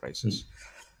sets the Mm. prices.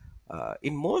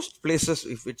 In most places,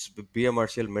 if it's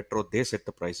BMRCL Metro, they set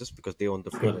the prices because they own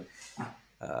the fleet.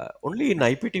 Correct. Only in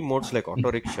IPT modes like auto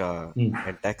rickshaw Mm.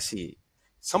 and taxi,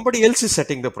 somebody else is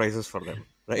setting the prices for them,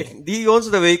 right? He owns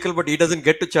the vehicle, but he doesn't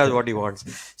get to charge what he wants.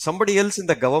 Somebody else in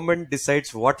the government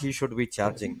decides what he should be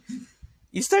charging.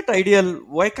 Is that ideal?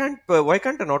 Why can't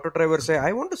an auto driver say,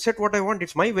 I want to set what I want?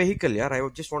 It's my vehicle, yeah. I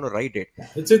just want to ride it.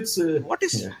 It's What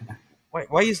is yeah,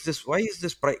 why is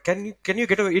this price? Can you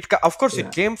get away? Of course it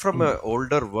yeah. came from Mm. an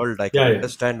older world. I can Yeah, yeah,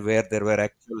 understand where there were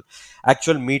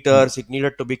actual meters. It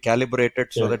needed to be calibrated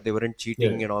so yeah, that they weren't yeah.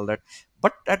 cheating and all that.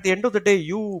 But at the end of the day,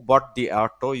 you bought the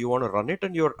auto, you want to run it,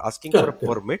 and you're asking for a Correct,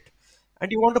 correct, permit, and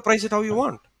you want to price it how you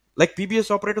want. Like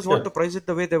PBS operators want to correct. price it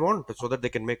the way they want so that they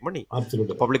can make money. The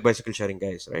Absolutely right. public bicycle sharing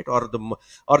guys, right? Or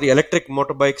the electric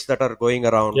motorbikes that are going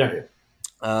around. Yeah, yeah.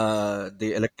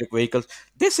 the electric vehicles,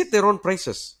 they set their own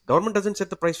prices. Government doesn't set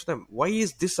the price for them. Why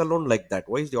is this alone like that?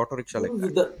 Why is the auto rickshaw like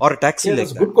that, or a taxi Yeah,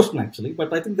 that's like a that? good question actually,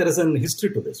 but I think there is an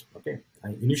history to this. Okay,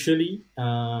 initially,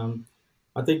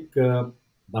 I think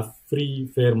the free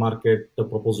fair market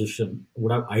proposition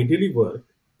would have ideally worked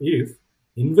if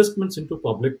investments into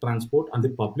public transport and the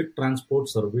public transport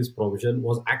service provision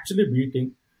was actually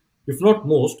meeting, if not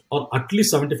most, or at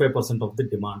least 75% of the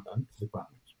demand and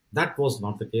requirements. That was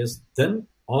not the case then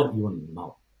or even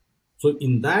now. So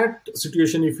in that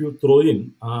situation, if you throw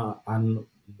in an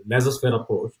laissez-faire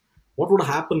approach, what would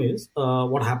happen is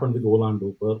what happened with Ola and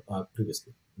Uber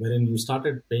previously, wherein you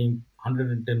started paying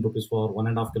 110 rupees for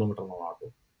 1.5 kilometer on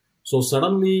auto. So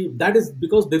suddenly, that is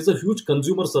because there is a huge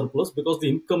consumer surplus because the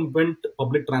incumbent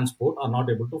public transport are not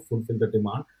able to fulfill the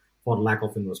demand for lack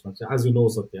of investments. As you know,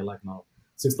 Satya, like now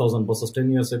 6,000 buses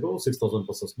 10 years ago, 6,000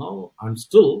 buses now, and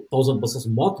still 1,000 buses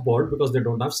mothballed because they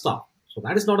don't have staff. So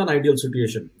that is not an ideal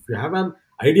situation. If you have an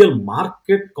ideal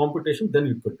market competition, then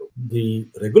you could do. The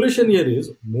regulation here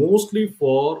is mostly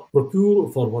for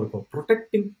for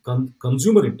protecting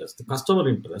consumer interest, the customer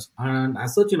interest, and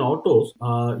as such in autos,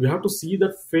 you have to see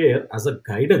that fare as a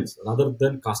guidance rather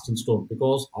than cast in stone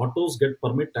because autos get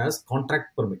permit as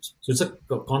contract permits. So it's a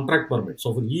contract permit.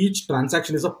 So for each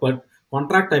transaction is a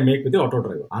contract I make with the auto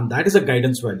driver, and that is a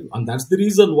guidance value, and that's the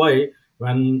reason why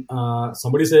when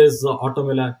somebody says auto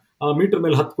meter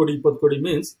mail 10 kodi 20 kodi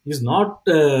means is not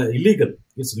illegal.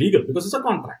 It's legal because it's a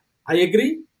contract. I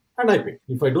agree and I pay.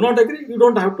 If I do not agree, you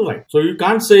don't have to write. So you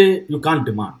can't say you can't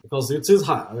demand because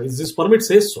this permit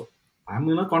says so. I'm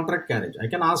in a contract carriage. I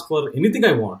can ask for anything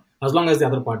I want as long as the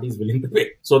other party is willing to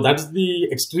pay. So that's the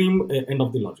extreme end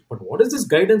of the logic. But what is this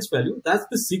guidance value? That's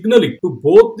the signaling to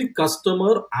both the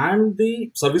customer and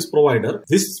the service provider.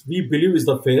 This we believe is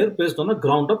the fare based on a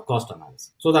ground up cost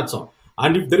analysis. So that's all.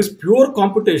 And if there is pure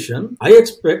competition, I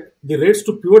expect the rates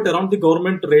to pivot around the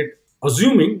government rate,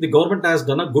 assuming the government has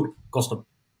done a good cost of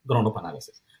ground up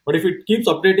analysis. But if it keeps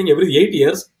updating every 8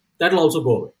 years, that'll also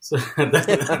go away. So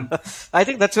I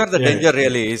think that's where the yeah, danger yeah, yeah,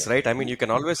 really is, yeah. right? I mean, you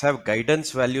can always have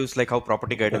guidance values like how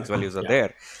property guidance values are Yeah.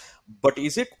 there, but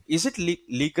is it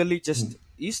legally Mm. just,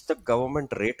 is the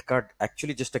government rate card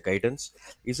actually just a guidance?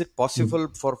 Is it Mm. possible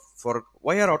for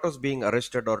why are autos being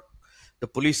arrested, or the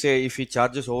police say if he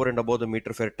charges over and above the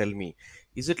meter fare, tell me,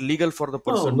 is it legal for the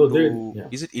No, person no, to, yeah.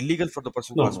 is it illegal for the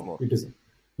person to No, ask no, more? it isn't.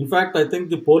 In fact, I think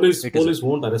the police It police isn't.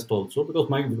 won't arrest also because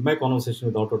my conversation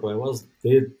with auto drivers,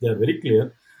 they are very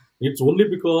clear. It's only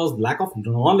because lack of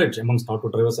knowledge amongst auto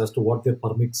drivers as to what their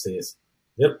permit says.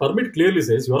 Their permit clearly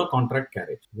says you are a contract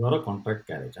carriage. You are a contract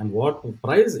carriage, and what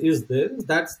price is there?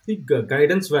 That's the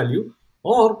guidance value.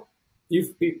 Or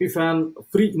if an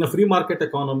free in a free market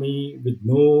economy with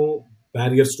no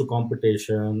barriers to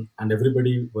competition and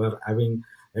everybody were having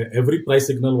every price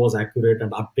signal was accurate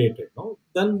and updated, no,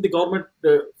 then the government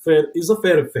fare is a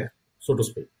fair, so to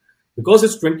speak. Because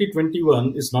it's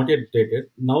 2021, it's not yet dated.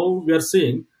 Now we are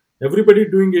seeing everybody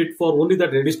doing it for only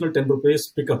that additional 10 rupees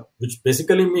pickup, which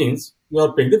basically means you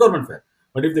are paying the government fare.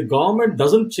 But if the government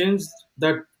doesn't change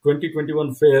that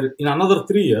 2021 fare in another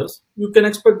 3 years, you can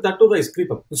expect that to rise,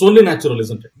 creep up. It's only natural,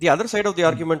 isn't it? The other side of the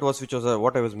argument was, which was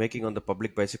what I was making on the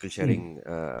public bicycle Mm. sharing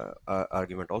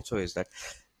argument also, is that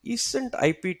isn't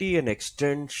IPT an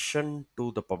extension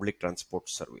to the public transport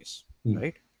service, Mm.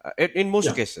 right? In most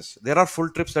Yeah. cases, there are full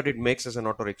trips that it makes as an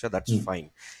auto rickshaw. That's Mm. fine.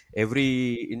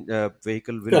 Every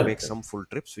vehicle will make Correct. some full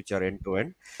trips, which are end to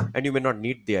end, and you may not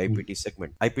need the Mm. IPT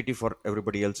segment. IPT for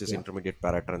everybody else is Yeah. intermediate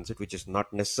paratransit, which is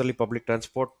not necessarily public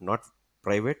transport, not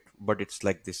private, but it's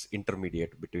like this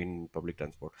intermediate between public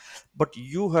transport. But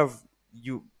you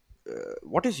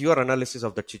what is your analysis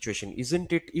of that situation?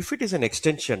 Isn't it, if it is an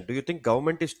extension, do you think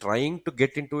government is trying to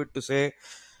get into it to say,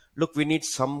 look, we need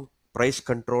some price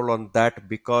control on that,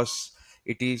 because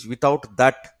it is, without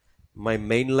that my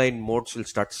mainline modes will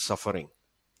start suffering,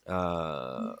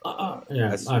 Yeah.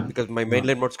 as because my No.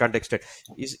 mainline modes can't extend.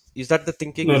 Is that the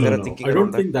thinking? No, Is no, there a no. thinking I around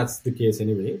don't that? think that's the case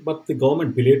anyway. But the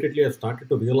government belatedly has started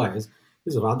to realize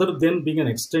is rather than being an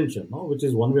extension, no, which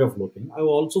is one way of looking, I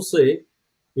will also say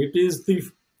it is the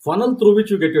funnel through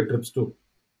which you get your trips to.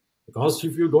 Because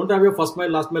if you don't have your first mile,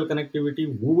 last mile connectivity,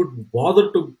 who would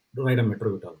bother to ride a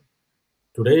metro at all?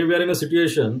 Today we are in a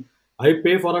situation. I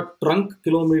pay for a trunk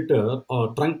kilometer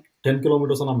or trunk 10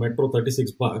 kilometers on a metro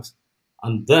 36 bucks,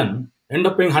 and then end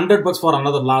up paying 100 bucks for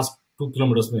another last 2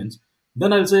 kilometers means.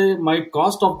 Then I'll say my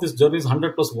cost of this journey is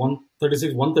 100 plus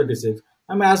 136, 136.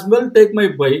 I may as well take my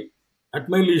bike at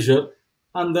my leisure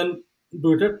and then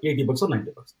do it at 80 bucks or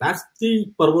 90 bucks. That's the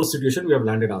perverse situation we have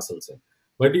landed ourselves in.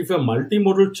 But if a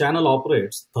multimodal channel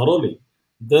operates thoroughly,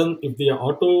 then if the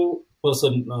auto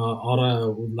person or a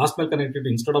last mile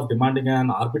connectivity, instead of demanding an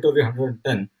arbitrary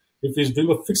 110, if he's doing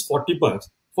a fixed 40 bucks,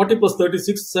 40 plus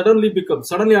 36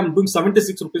 suddenly I'm doing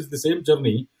 76 rupees the same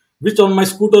journey, which on my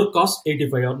scooter costs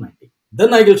 85 or 90.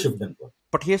 Then I will shift them.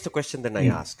 But here's the question then I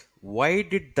Mm, ask. Why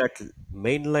did that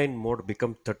mainline mode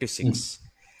become mm, 36?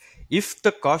 If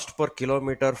the cost per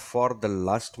kilometer for the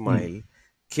last mm. mile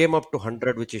came up to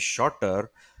 100, which is shorter,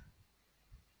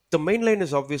 the main line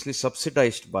is obviously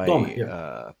subsidized Government, by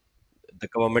yeah, the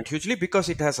government hugely because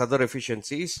it has other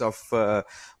efficiencies of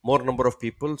more number of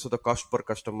people. So the cost per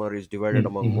customer is divided mm,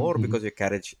 among mm, more mm, because your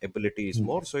carriage ability is mm,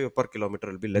 more. So your per kilometer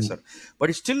will be mm. lesser. But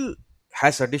it still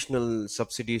has additional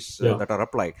subsidies Yeah, that are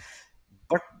applied.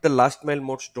 But the last mile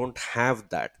modes don't have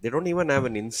that. They don't even have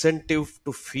an incentive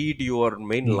to feed your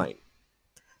main mm, line.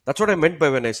 That's what I meant by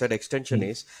when I said extension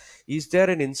mm. is there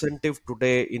an incentive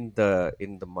today in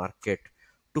the market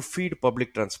to feed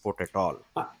public transport at all?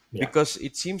 Yeah, Because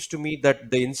it seems to me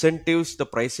that the incentives, the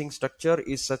pricing structure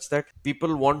is such that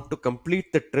people want to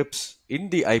complete the trips in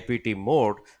the IPT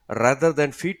mode rather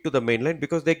than feed to the mainline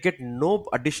because they get no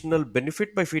additional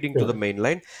benefit by feeding to the correct.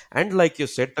 mainline. And like you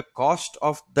said, the cost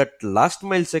of that last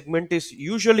mile segment is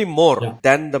usually more Yeah,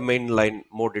 than the mainline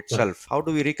mode correct. itself. How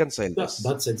do we reconcile Yeah, this?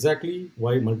 that's exactly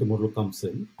why multimodal comes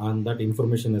in, and that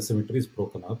information asymmetry is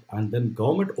broken up, and then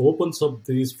government opens up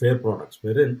these fair products,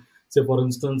 wherein, say, for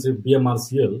instance, if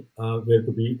BMRCL were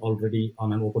to be already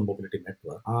on an open mobility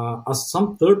network,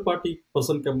 some third party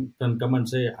person can come and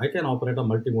say, I can operate a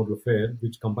multimodal fare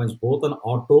which combines both an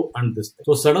auto and this thing.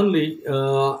 So suddenly,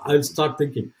 I'll start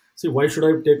thinking, see, why should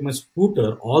I take my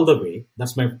scooter all the way?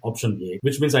 That's my option A,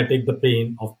 which means I take the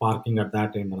pain of parking at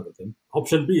that end, another thing.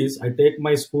 Option B is I take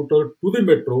my scooter to the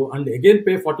metro and again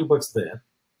pay 40 bucks there.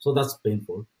 So that's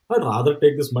painful. I'd rather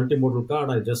take this multimodal card.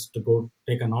 I just go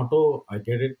take an auto. I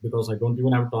get it because I don't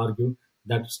even have to argue.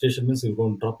 That station means you go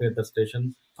and drop me at that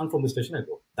station, and from the station I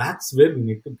go. That's where we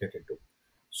need to get into.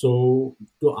 So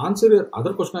to answer your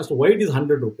other question as to why it is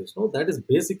 100 rupees, no, that is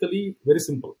basically very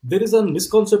simple. There is a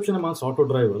misconception amongst auto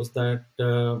drivers that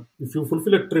if you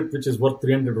fulfill a trip which is worth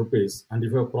 300 rupees and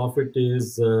if your profit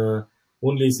is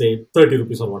only say 30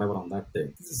 rupees or whatever on that day,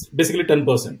 this is basically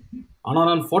 10%. And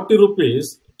on 40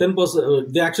 rupees,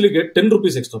 10%, they actually get 10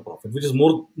 rupees extra profit, which is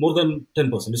more than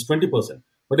 10%, it's 20%.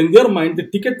 But in their mind, the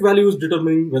ticket value is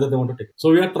determining whether they want to take it. So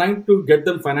we are trying to get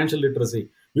them financial literacy.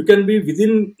 You can be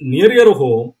within near your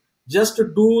home, just to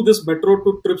do this metro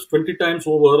to trips 20 times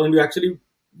over, and you actually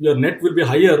your net will be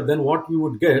higher than what you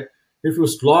would get if you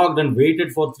slogged and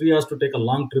waited for 3 hours to take a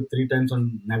long trip 3 times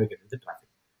and navigate with the traffic.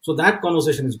 So that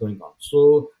conversation is going on.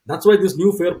 So that's why this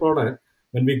new fare product,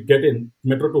 when we get in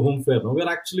metro to home fare, now we're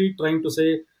actually trying to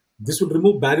say this would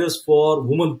remove barriers for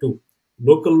women too.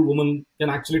 Local women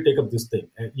can actually take up this thing.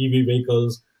 EV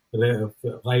vehicles,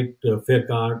 right fare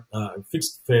card,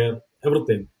 fixed fare,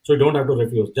 everything. So you don't have to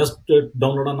refuse. Just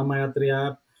download a Namayatri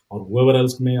app or whoever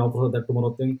else may offer that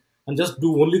tomorrow thing and just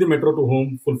do only the metro to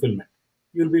home fulfillment.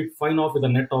 You'll be fine off with a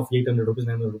net of 800 rupees,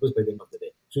 900 rupees by the end of the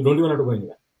day. So you don't even have to go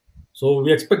anywhere. So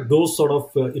we expect those sort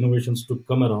of innovations to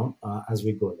come around as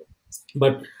we go along.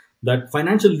 But that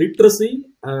financial literacy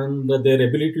and their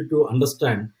ability to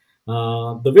understand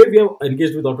the way we have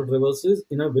engaged with auto drivers is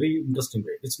in a very interesting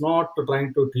way. It's not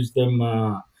trying to teach them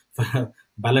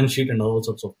balance sheet and all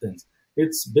sorts of things.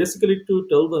 It's basically to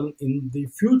tell them in the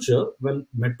future when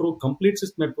Metro completes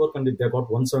its network and if they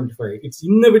got 175, it's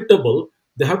inevitable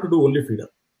they have to do only feeder.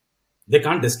 They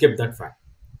can't escape that fact.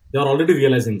 They are already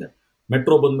realizing that.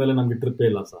 Metro ಬಂದ್ಮೇಲೆ ನಮಗೆ trip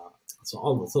ಇಲ್ಲ sir.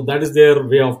 So that is their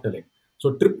way of telling. So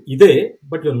trip ಇದೆ,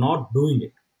 but you're not doing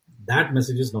it. That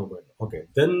message is now going. Okay,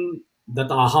 then that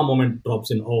aha moment drops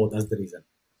in. Oh, that's the reason.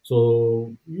 So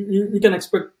you can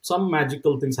expect some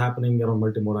magical things happening around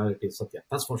multimodality. Satya,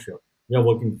 that's for sure. We are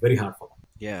working very hard for that.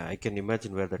 Yeah, I can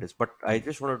imagine where that is. But I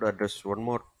just wanted to address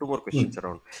two more questions Mm,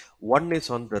 around. One is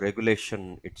on the regulation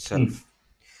mm. itself.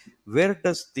 Where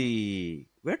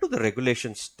do the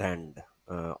regulations stand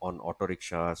on auto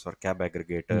rickshaws or cab Mm.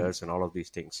 aggregators and all of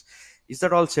these things? Is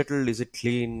that all settled? Is it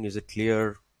clean? Is it clear?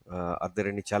 Are there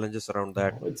any challenges around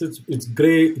that? No, it's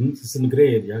gray. It's in gray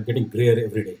area, getting grayer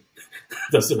every day.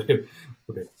 That's the way to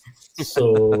put it. So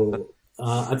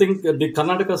I think the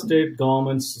Karnataka state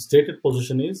government's stated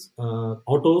position is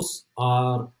autos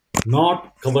are not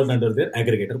covered under their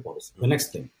aggregator policy. The next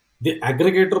thing, the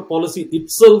aggregator policy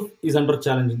itself is under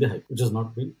challenge in the High Court, which has not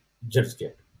been judged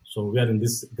yet. So we are in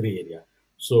this gray area.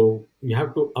 So we have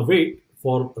to await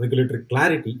for regulatory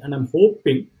clarity, and I'm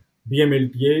hoping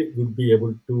BMLTA would be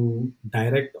able to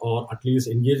direct or at least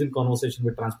engage in conversation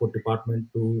with transport department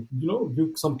to give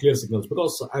some clear signals,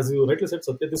 because as you rightly said,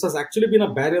 Satya, this has actually been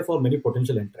a barrier for many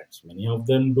potential entrants. Many of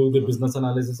them do the business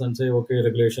analysis and say, okay,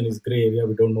 regulation is gray area,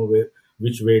 we don't know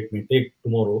which way it may take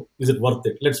tomorrow. Is it worth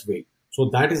it? Let's wait. So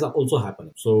that is also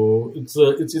happening. So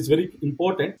it's very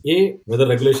important. A, whether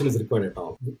regulation is required at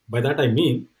all. By that I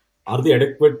mean, are the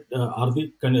adequate? Are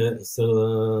the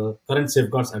current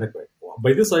safeguards adequate?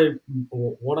 By this,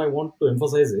 what I want to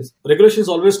emphasize is regulation is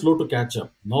always slow to catch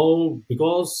up. Now,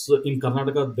 because in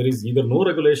Karnataka there is either no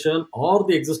regulation or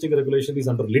the existing regulation is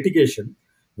under litigation.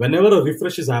 Whenever a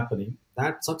refresh is happening,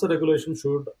 that such a regulation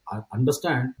should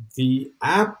understand the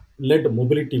app-led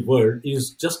mobility world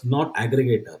is just not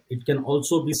aggregator. It can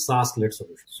also be SaaS-led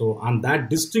solution. So, and that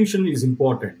distinction is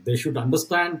important. They should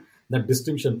understand that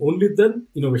distinction. Only then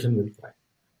innovation will thrive.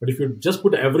 But if you just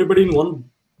put everybody in one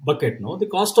bucket, no, the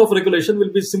cost of regulation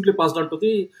will be simply passed on to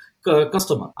the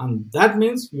customer, and that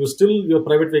means your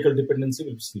private vehicle dependency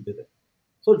will still be there.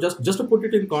 So just to put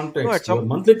it in No, context, it's your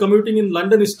monthly commuting in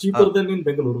London is cheaper than in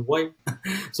Bengaluru. Why?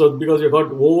 So because you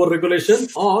got over regulation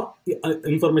or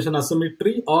information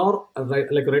asymmetry or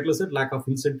like rightly said, lack of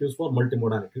incentives for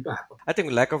multimodality to happen. I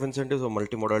think lack of incentives or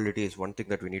multimodality is one thing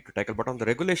that we need to tackle. But on the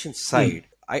regulation Hmm. side,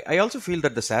 I also feel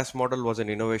that the SaaS model was an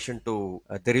innovation to,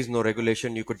 there is no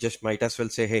regulation. You could just might as well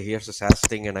say, hey, here's a SaaS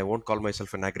thing and I won't call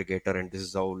myself an aggregator and this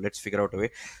is how, let's figure out a way.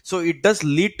 So it does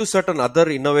lead to certain other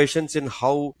innovations in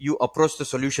how you approach the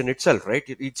solution itself, right?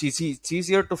 It's easy, it's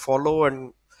easier to follow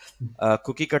and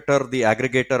cookie cutter the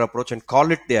aggregator approach and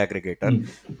call it the aggregator.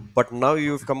 Hmm. But now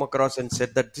you've come across and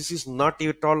said that this is not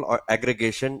at all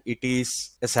aggregation, it is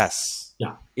a SaaS.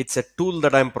 Yeah, It's a tool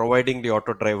that I'm providing the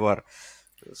auto driver.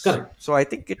 correct. So I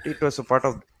think it was a part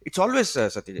of, it's always,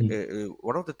 Sati, Hmm.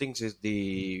 one of the things is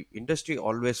the industry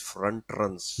always front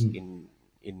runs Hmm.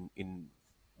 in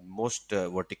most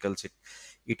verticals.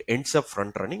 It ends up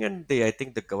front running, and I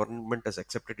think the government has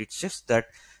accepted. It's just that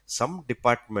some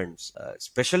departments,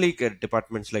 especially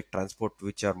departments like transport,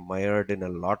 which are mired in a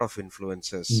lot of Hmm.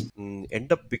 influences,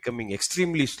 end up becoming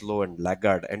extremely slow and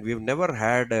laggard. And we've never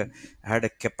had a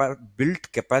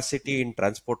built capacity in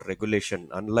transport regulation,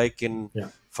 unlike in Yeah,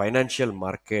 financial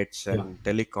markets yeah, and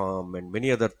telecom and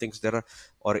many other things. There are,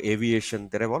 or aviation,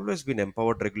 there have always been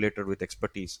empowered regulator with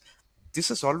expertise. This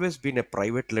has always been a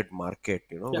private led market,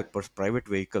 yeah. with private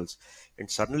vehicles. And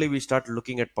suddenly we start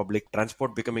looking at public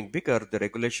transport becoming bigger. The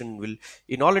regulation will,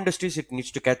 in all industries, it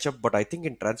needs to catch up. But I think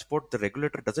in transport, the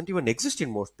regulator doesn't even exist in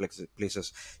most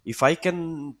places. If I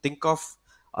can think of,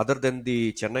 other than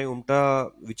the Chennai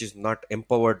UMTA, which is not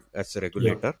empowered as a Yeah.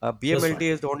 regulator, That's right. BMLT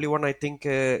is the only one I think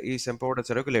is empowered as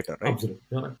a regulator, right? Absolutely.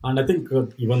 Yeah. And I think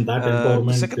even that The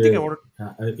empowerment second thing I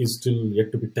wanted, is still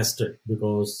yet to be tested,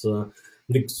 because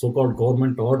the so-called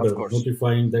government of order course,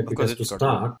 notifying that of it course, has to it's got to.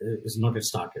 start is not yet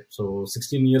started. So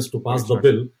 16 years to No, pass the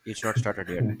bill. it's not started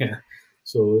yet. Yeah.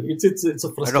 So it's a I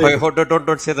know, I frustrating. hope,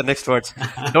 don't say the next words.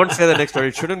 Don't say the next word.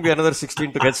 It shouldn't be another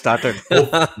 16 to get started. Oh,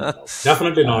 no,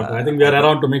 definitely not. I think we are But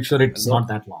around to make sure it's no, not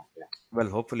that long. Yeah. well,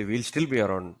 hopefully we'll still be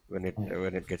around Yeah.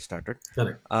 when it gets started.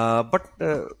 Correct. But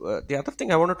the other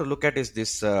thing I wanted to look at is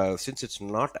this: since it's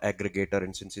not aggregator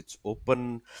and since it's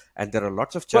open, and there are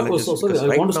lots of challenges Sorry, because I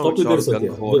right want to now stop it's you there, all Satya.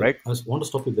 gung ho, right? I want to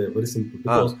stop you there. Very simple. Uh,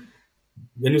 Because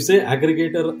when you say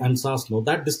aggregator and SaaS, no,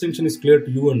 that distinction is clear to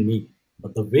you and me.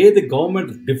 But the way the government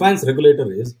defines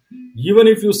regulator is, even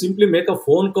if you simply make a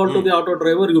phone call to the auto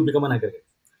driver, you become an aggregator.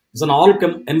 It's an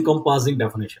all-encompassing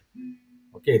definition.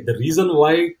 Okay, the reason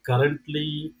why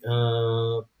currently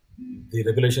the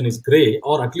regulation is gray,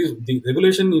 or at least the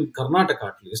regulation in Karnataka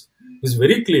at least, is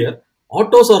very clear.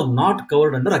 Autos are not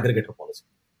covered under aggregator policy.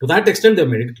 To that extent, they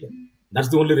have made it clear. That's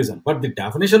the only reason. But the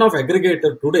definition of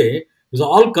aggregator today is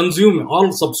all consuming, all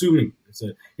subsuming.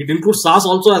 It includes SaaS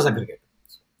also as aggregator.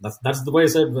 That's the way I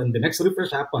said, when the next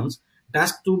refresh happens, it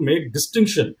has to make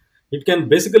distinction. It can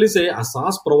basically say a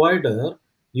SaaS provider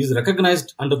is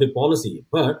recognized under the policy,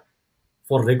 but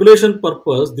for regulation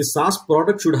purpose, the SaaS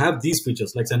product should have these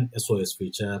features like an SOS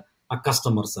feature, a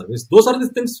customer service. Those are the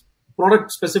things,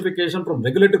 product specification from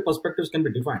regulatory perspectives can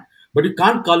be defined, but you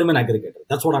can't call him an aggregator.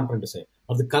 That's what I'm trying to say.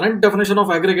 But the current definition of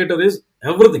aggregator is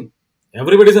everything.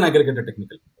 Everybody is an aggregator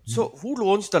technically. So, who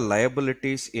owns the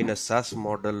liabilities in a SaaS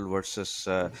model versus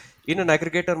in an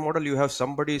aggregator model? You have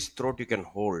somebody's throat you can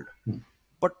hold,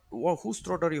 but whose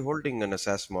throat are you holding in a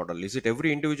SaaS model? Is it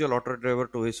every individual auto driver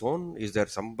to his own? Is there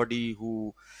somebody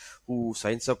who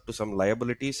signs up to some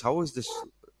liabilities? How is this?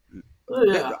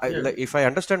 Yeah, yeah. If I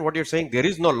understand what you're saying, there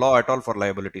is no law at all for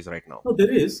liabilities right now. No,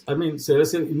 there is. I mean,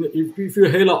 if you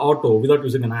hail an auto without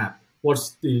using an app,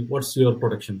 what's your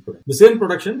production today? The same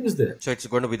production is there. So it's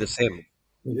going to be the same.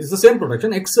 It's the same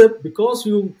production, except because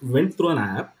you went through an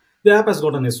app, the app has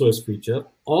got an SOS feature.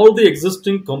 All the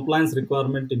existing compliance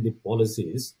requirement in the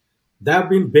policies, they have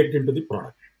been baked into the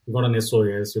product. You got an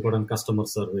SOS, you got an customer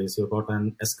service, you got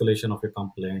an escalation of a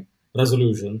complaint,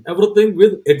 resolution, everything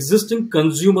with existing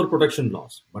consumer protection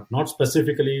laws, but not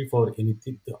specifically for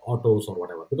anything, the autos or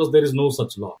whatever, because there is no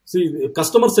such law. See, the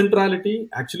customer centrality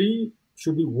actually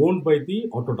should be owned by the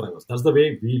auto drivers. That's the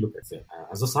way we look at it.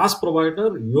 As a SaaS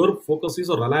provider, your focus is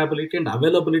on reliability and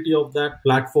availability of that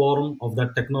platform, of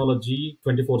that technology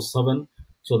 24/7,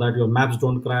 so that your maps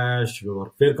don't crash,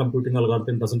 your fare computing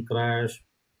algorithm doesn't crash.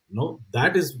 No,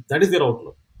 that is their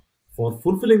outlook. For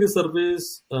fulfilling the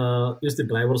service is the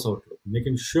driver's outlook,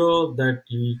 making sure that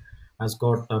he has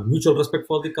got mutual respect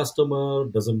for the customer,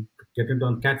 doesn't get into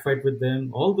a cat fight with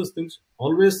them. All these things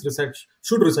always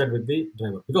should reside with the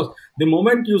driver. Because the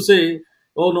moment you say,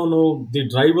 oh, no, the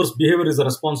driver's behavior is a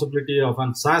responsibility of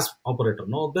an SaaS operator,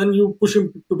 no, then you push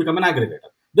him to become an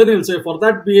aggregator. Then he'll say, for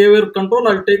that behavior control,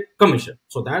 I'll take commission.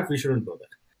 So that we shouldn't do that.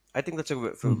 I think that's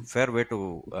a fair way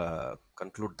to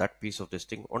conclude that piece of this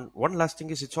thing. One last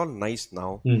thing is, it's all nice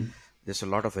now. There's a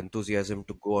lot of enthusiasm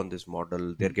to go on this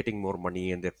model. They're getting more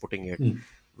money and they're putting it.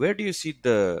 Where do you see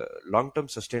the long-term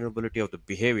sustainability of the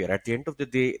behavior? At the end of the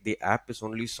day, the app is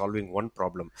only solving one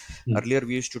problem. Earlier,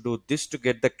 we used to do this to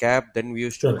get the cab. Then we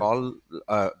used to call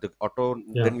the auto.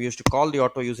 Yeah. Then we used to call the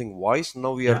auto using voice.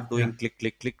 Now we are doing click,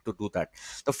 click, click to do that.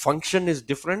 The function is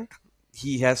different.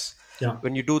 He has,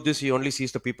 when you do this, he only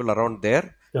sees the people around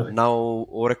there. Correct. Now,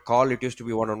 over a call, it used to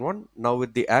be one-on-one. Now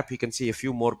with the app, he can see a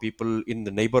few more people in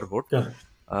the neighborhood. Correct.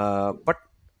 But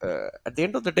at the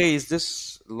end of the day, is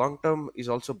this long-term is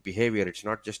also behavior. It's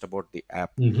not just about the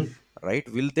app, right?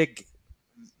 Will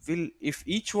if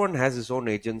each one has his own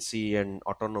agency and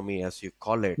autonomy, as you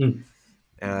call it,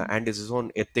 and his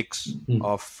own ethics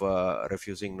of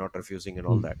refusing, not refusing, and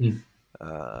all that.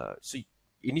 So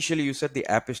initially, you said the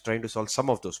app is trying to solve some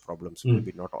of those problems,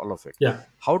 maybe not all of it. Yeah.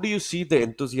 How do you see the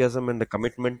enthusiasm and the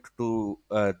commitment to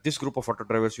this group of auto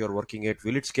drivers you are working at?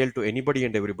 Will it scale to anybody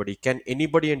and everybody? Can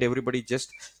anybody and everybody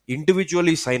just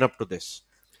individually sign up to this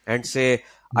and say,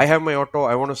 I have my auto,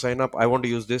 I want to sign up, I want to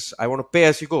use this, I want to pay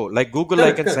as you go? Like Google,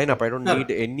 I can sign up. I don't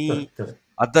need any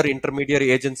other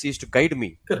intermediary agencies to guide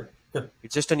me. Correct.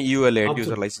 It's just an EULA, end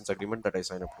user license agreement, that I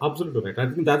sign up to. Absolutely right.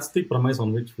 I think that's the premise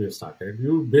on which we have started.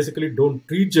 You basically don't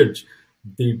prejudge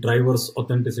the driver's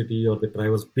authenticity or the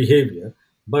driver's behavior,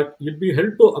 but you'll be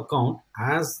held to account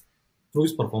as through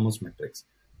his performance metrics.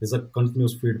 There's a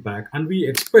continuous feedback, and we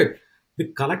expect the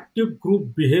collective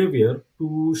group behavior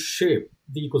to shape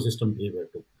the ecosystem behavior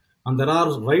too. And there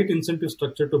are right incentive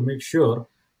structure to make sure,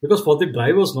 because for the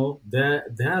drivers now,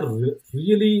 they are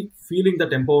really feeling that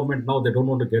empowerment now. They don't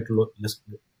want to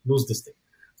lose this thing.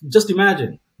 Just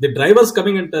imagine the drivers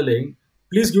coming and telling,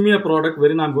 please give me a product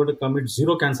wherein I'm going to commit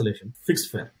zero cancellation,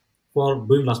 fixed fare for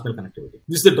doing last mile connectivity.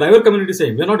 This is the driver community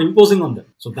saying, we're not imposing on them.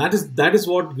 So that is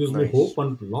what gives me hope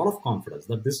and a lot of confidence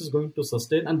that this is going to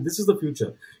sustain, and this is the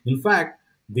future. In fact,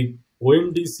 the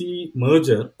ONDC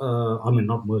merger,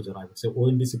 not merger, I would say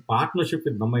ONDC partnership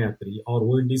with Namayatri, or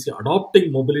ONDC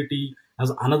adopting mobility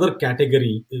as another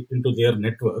category into their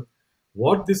network.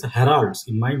 What this heralds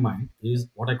in my mind is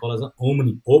what I call as an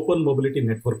OMNI, Open Mobility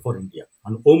Network for India.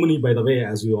 And OMNI, by the way,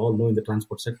 as you all know in the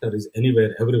transport sector, is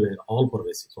anywhere, everywhere, all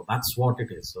pervasive. So that's what it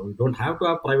is. So you don't have to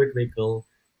have private vehicle.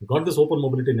 You got this Open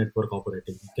Mobility Network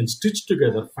operating. You can stitch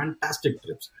together fantastic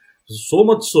trips. So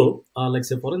much so, like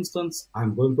say for instance,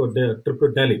 I'm going to a trip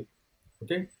to Delhi,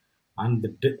 okay, and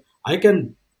I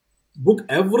can book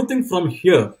everything from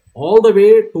here all the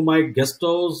way to my guest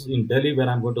house in Delhi where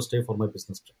I'm going to stay for my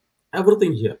business trip.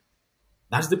 Everything here.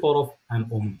 That's the power of an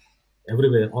Omni.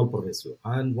 Everywhere, all pervasive.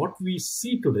 And what we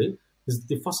see today is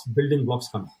the first building blocks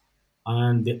coming.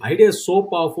 And the idea is so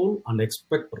powerful, and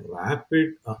expect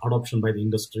rapid adoption by the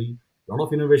industry. A lot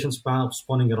of innovation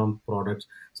spawning around products.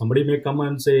 Somebody may come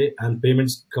and say, and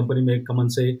payments company may come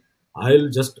and say, I'll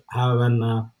just have an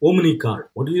Omni card.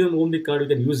 What is an Omni card? You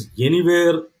can use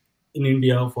anywhere in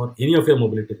India for any of your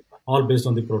mobility, all based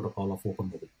on the protocol of open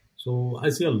mobility. So I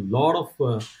see a lot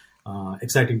of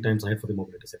exciting times ahead for the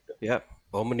mobility sector. Yeah,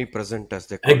 omnipresent as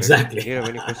they call exactly. it. Do you have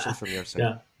any questions from your side?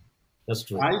 Yeah, that's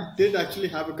true. I did actually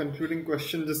have a concluding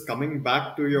question, just coming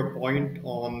back to your point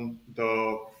on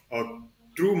the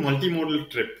true multimodal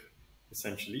trip,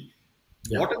 essentially.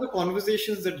 Yeah. What are the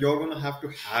conversations that you're going to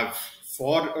have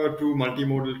for a true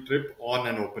multimodal trip on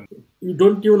an open? You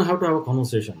don't even have to have a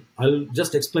conversation. I'll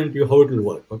just explain to you how it will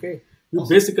work. Okay, you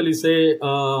basically say,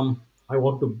 I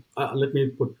want to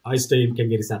I stay in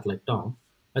Kengeri satellite town.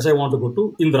 I say I want to go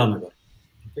to Indranagar.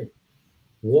 Okay.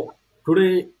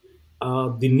 Today,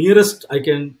 the nearest I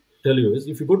can tell you is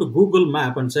if you go to Google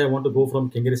Map and say I want to go from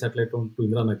Kengeri Satellite Town to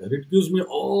Indranagar, it gives me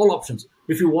all options.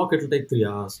 If you walk, it will take 3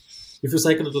 hours. If you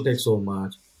cycle, it will take so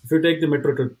much. If you take the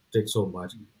metro, it will take so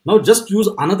much. Now just use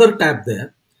another tab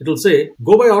there. It will say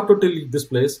go by auto till this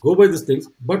place, go by these things.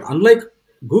 But unlike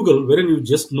Google, wherein you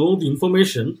just know the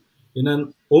information in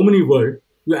an omni world,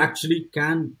 you actually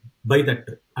can buy that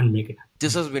trip and make it happen.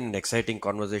 This has been an exciting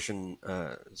conversation,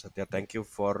 Satya. Thank you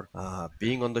for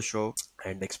being on the show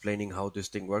and explaining how this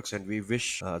thing works. And we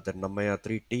wish the Namaya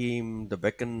 3 team, the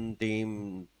Beacon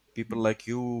team, people like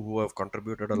you who have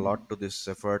contributed a lot to this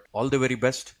effort, all the very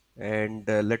best. And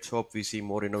let's hope we see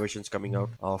more innovations coming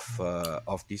out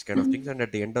of these kind of things. And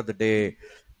at the end of the day,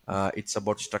 it's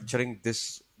about structuring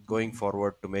this going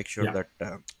forward to make sure Yeah.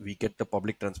 that we get the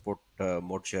public transport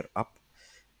mode share up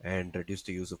and reduce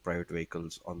the use of private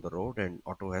vehicles on the road. And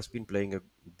auto has been playing a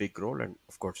big role, and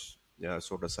of course,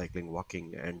 so does cycling,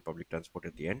 walking, and public transport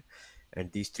at the end.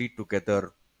 And these three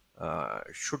together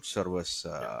should serve us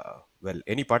well.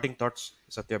 Any parting thoughts,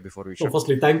 Satya, before we So, shut?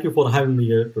 firstly, thank you for having me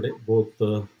here today, both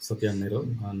Satya and Nero.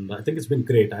 And I think it's been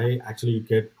great. I actually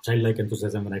get childlike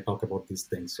enthusiasm when I talk about these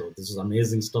things. So, this is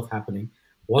amazing stuff happening.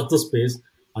 Watch the space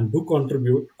and do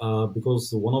contribute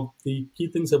because one of the key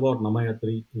things about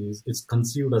Namayatri is it's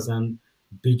conceived as an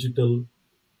digital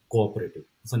cooperative.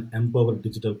 It's an empowered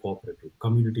digital cooperative.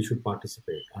 Community should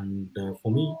participate. And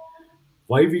for me,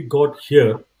 why we got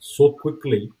here so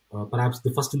quickly, perhaps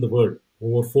the first in the world,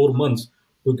 over 4 months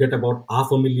to get about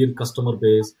 500,000 customer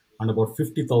base and about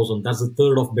 50,000. That's a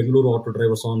third of Bengaluru auto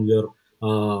drivers on your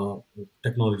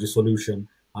technology solution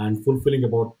and fulfilling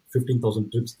about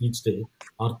 15,000 trips each day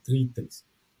are three things.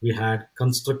 We had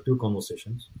constructive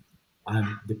conversations and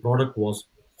the product was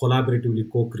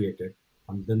collaboratively co-created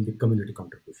and then the community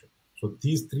contribution. So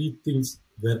these three things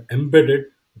were embedded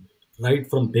right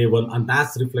from day one, and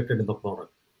that's reflected in the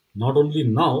product. Not only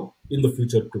now, in the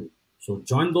future too. So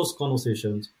join those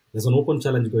conversations. There's an open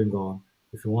challenge going on.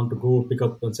 If you want to go pick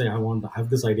up and say, I want to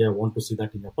have this idea, I want to see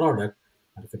that in your product,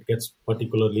 and if it gets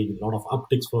particularly a lot of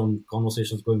upticks from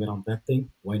conversations going around that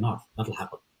thing, why not? That'll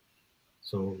happen.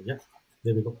 So yeah,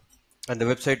 there we go. And the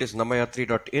website is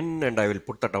namayatri.in, and I will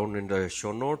put that down in the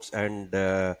show notes. And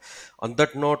on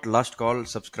that note, last call,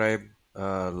 subscribe,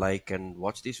 like, and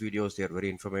watch these videos. They are very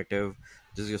informative.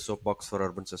 This is your soapbox for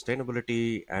urban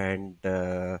sustainability. And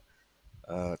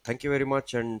thank you very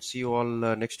much, and see you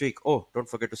all next week. Oh, don't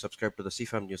forget to subscribe to the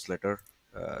CFAM newsletter,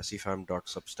 Yeah.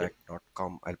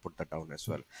 cfam.substack.com. I'll put that down as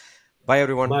well. Bye,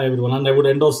 everyone. Bye everyone. And I would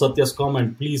endorse Satya's comment.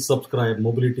 Please subscribe.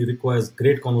 Mobility requires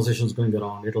great conversations going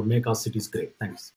around. It'll make our cities great. Thanks.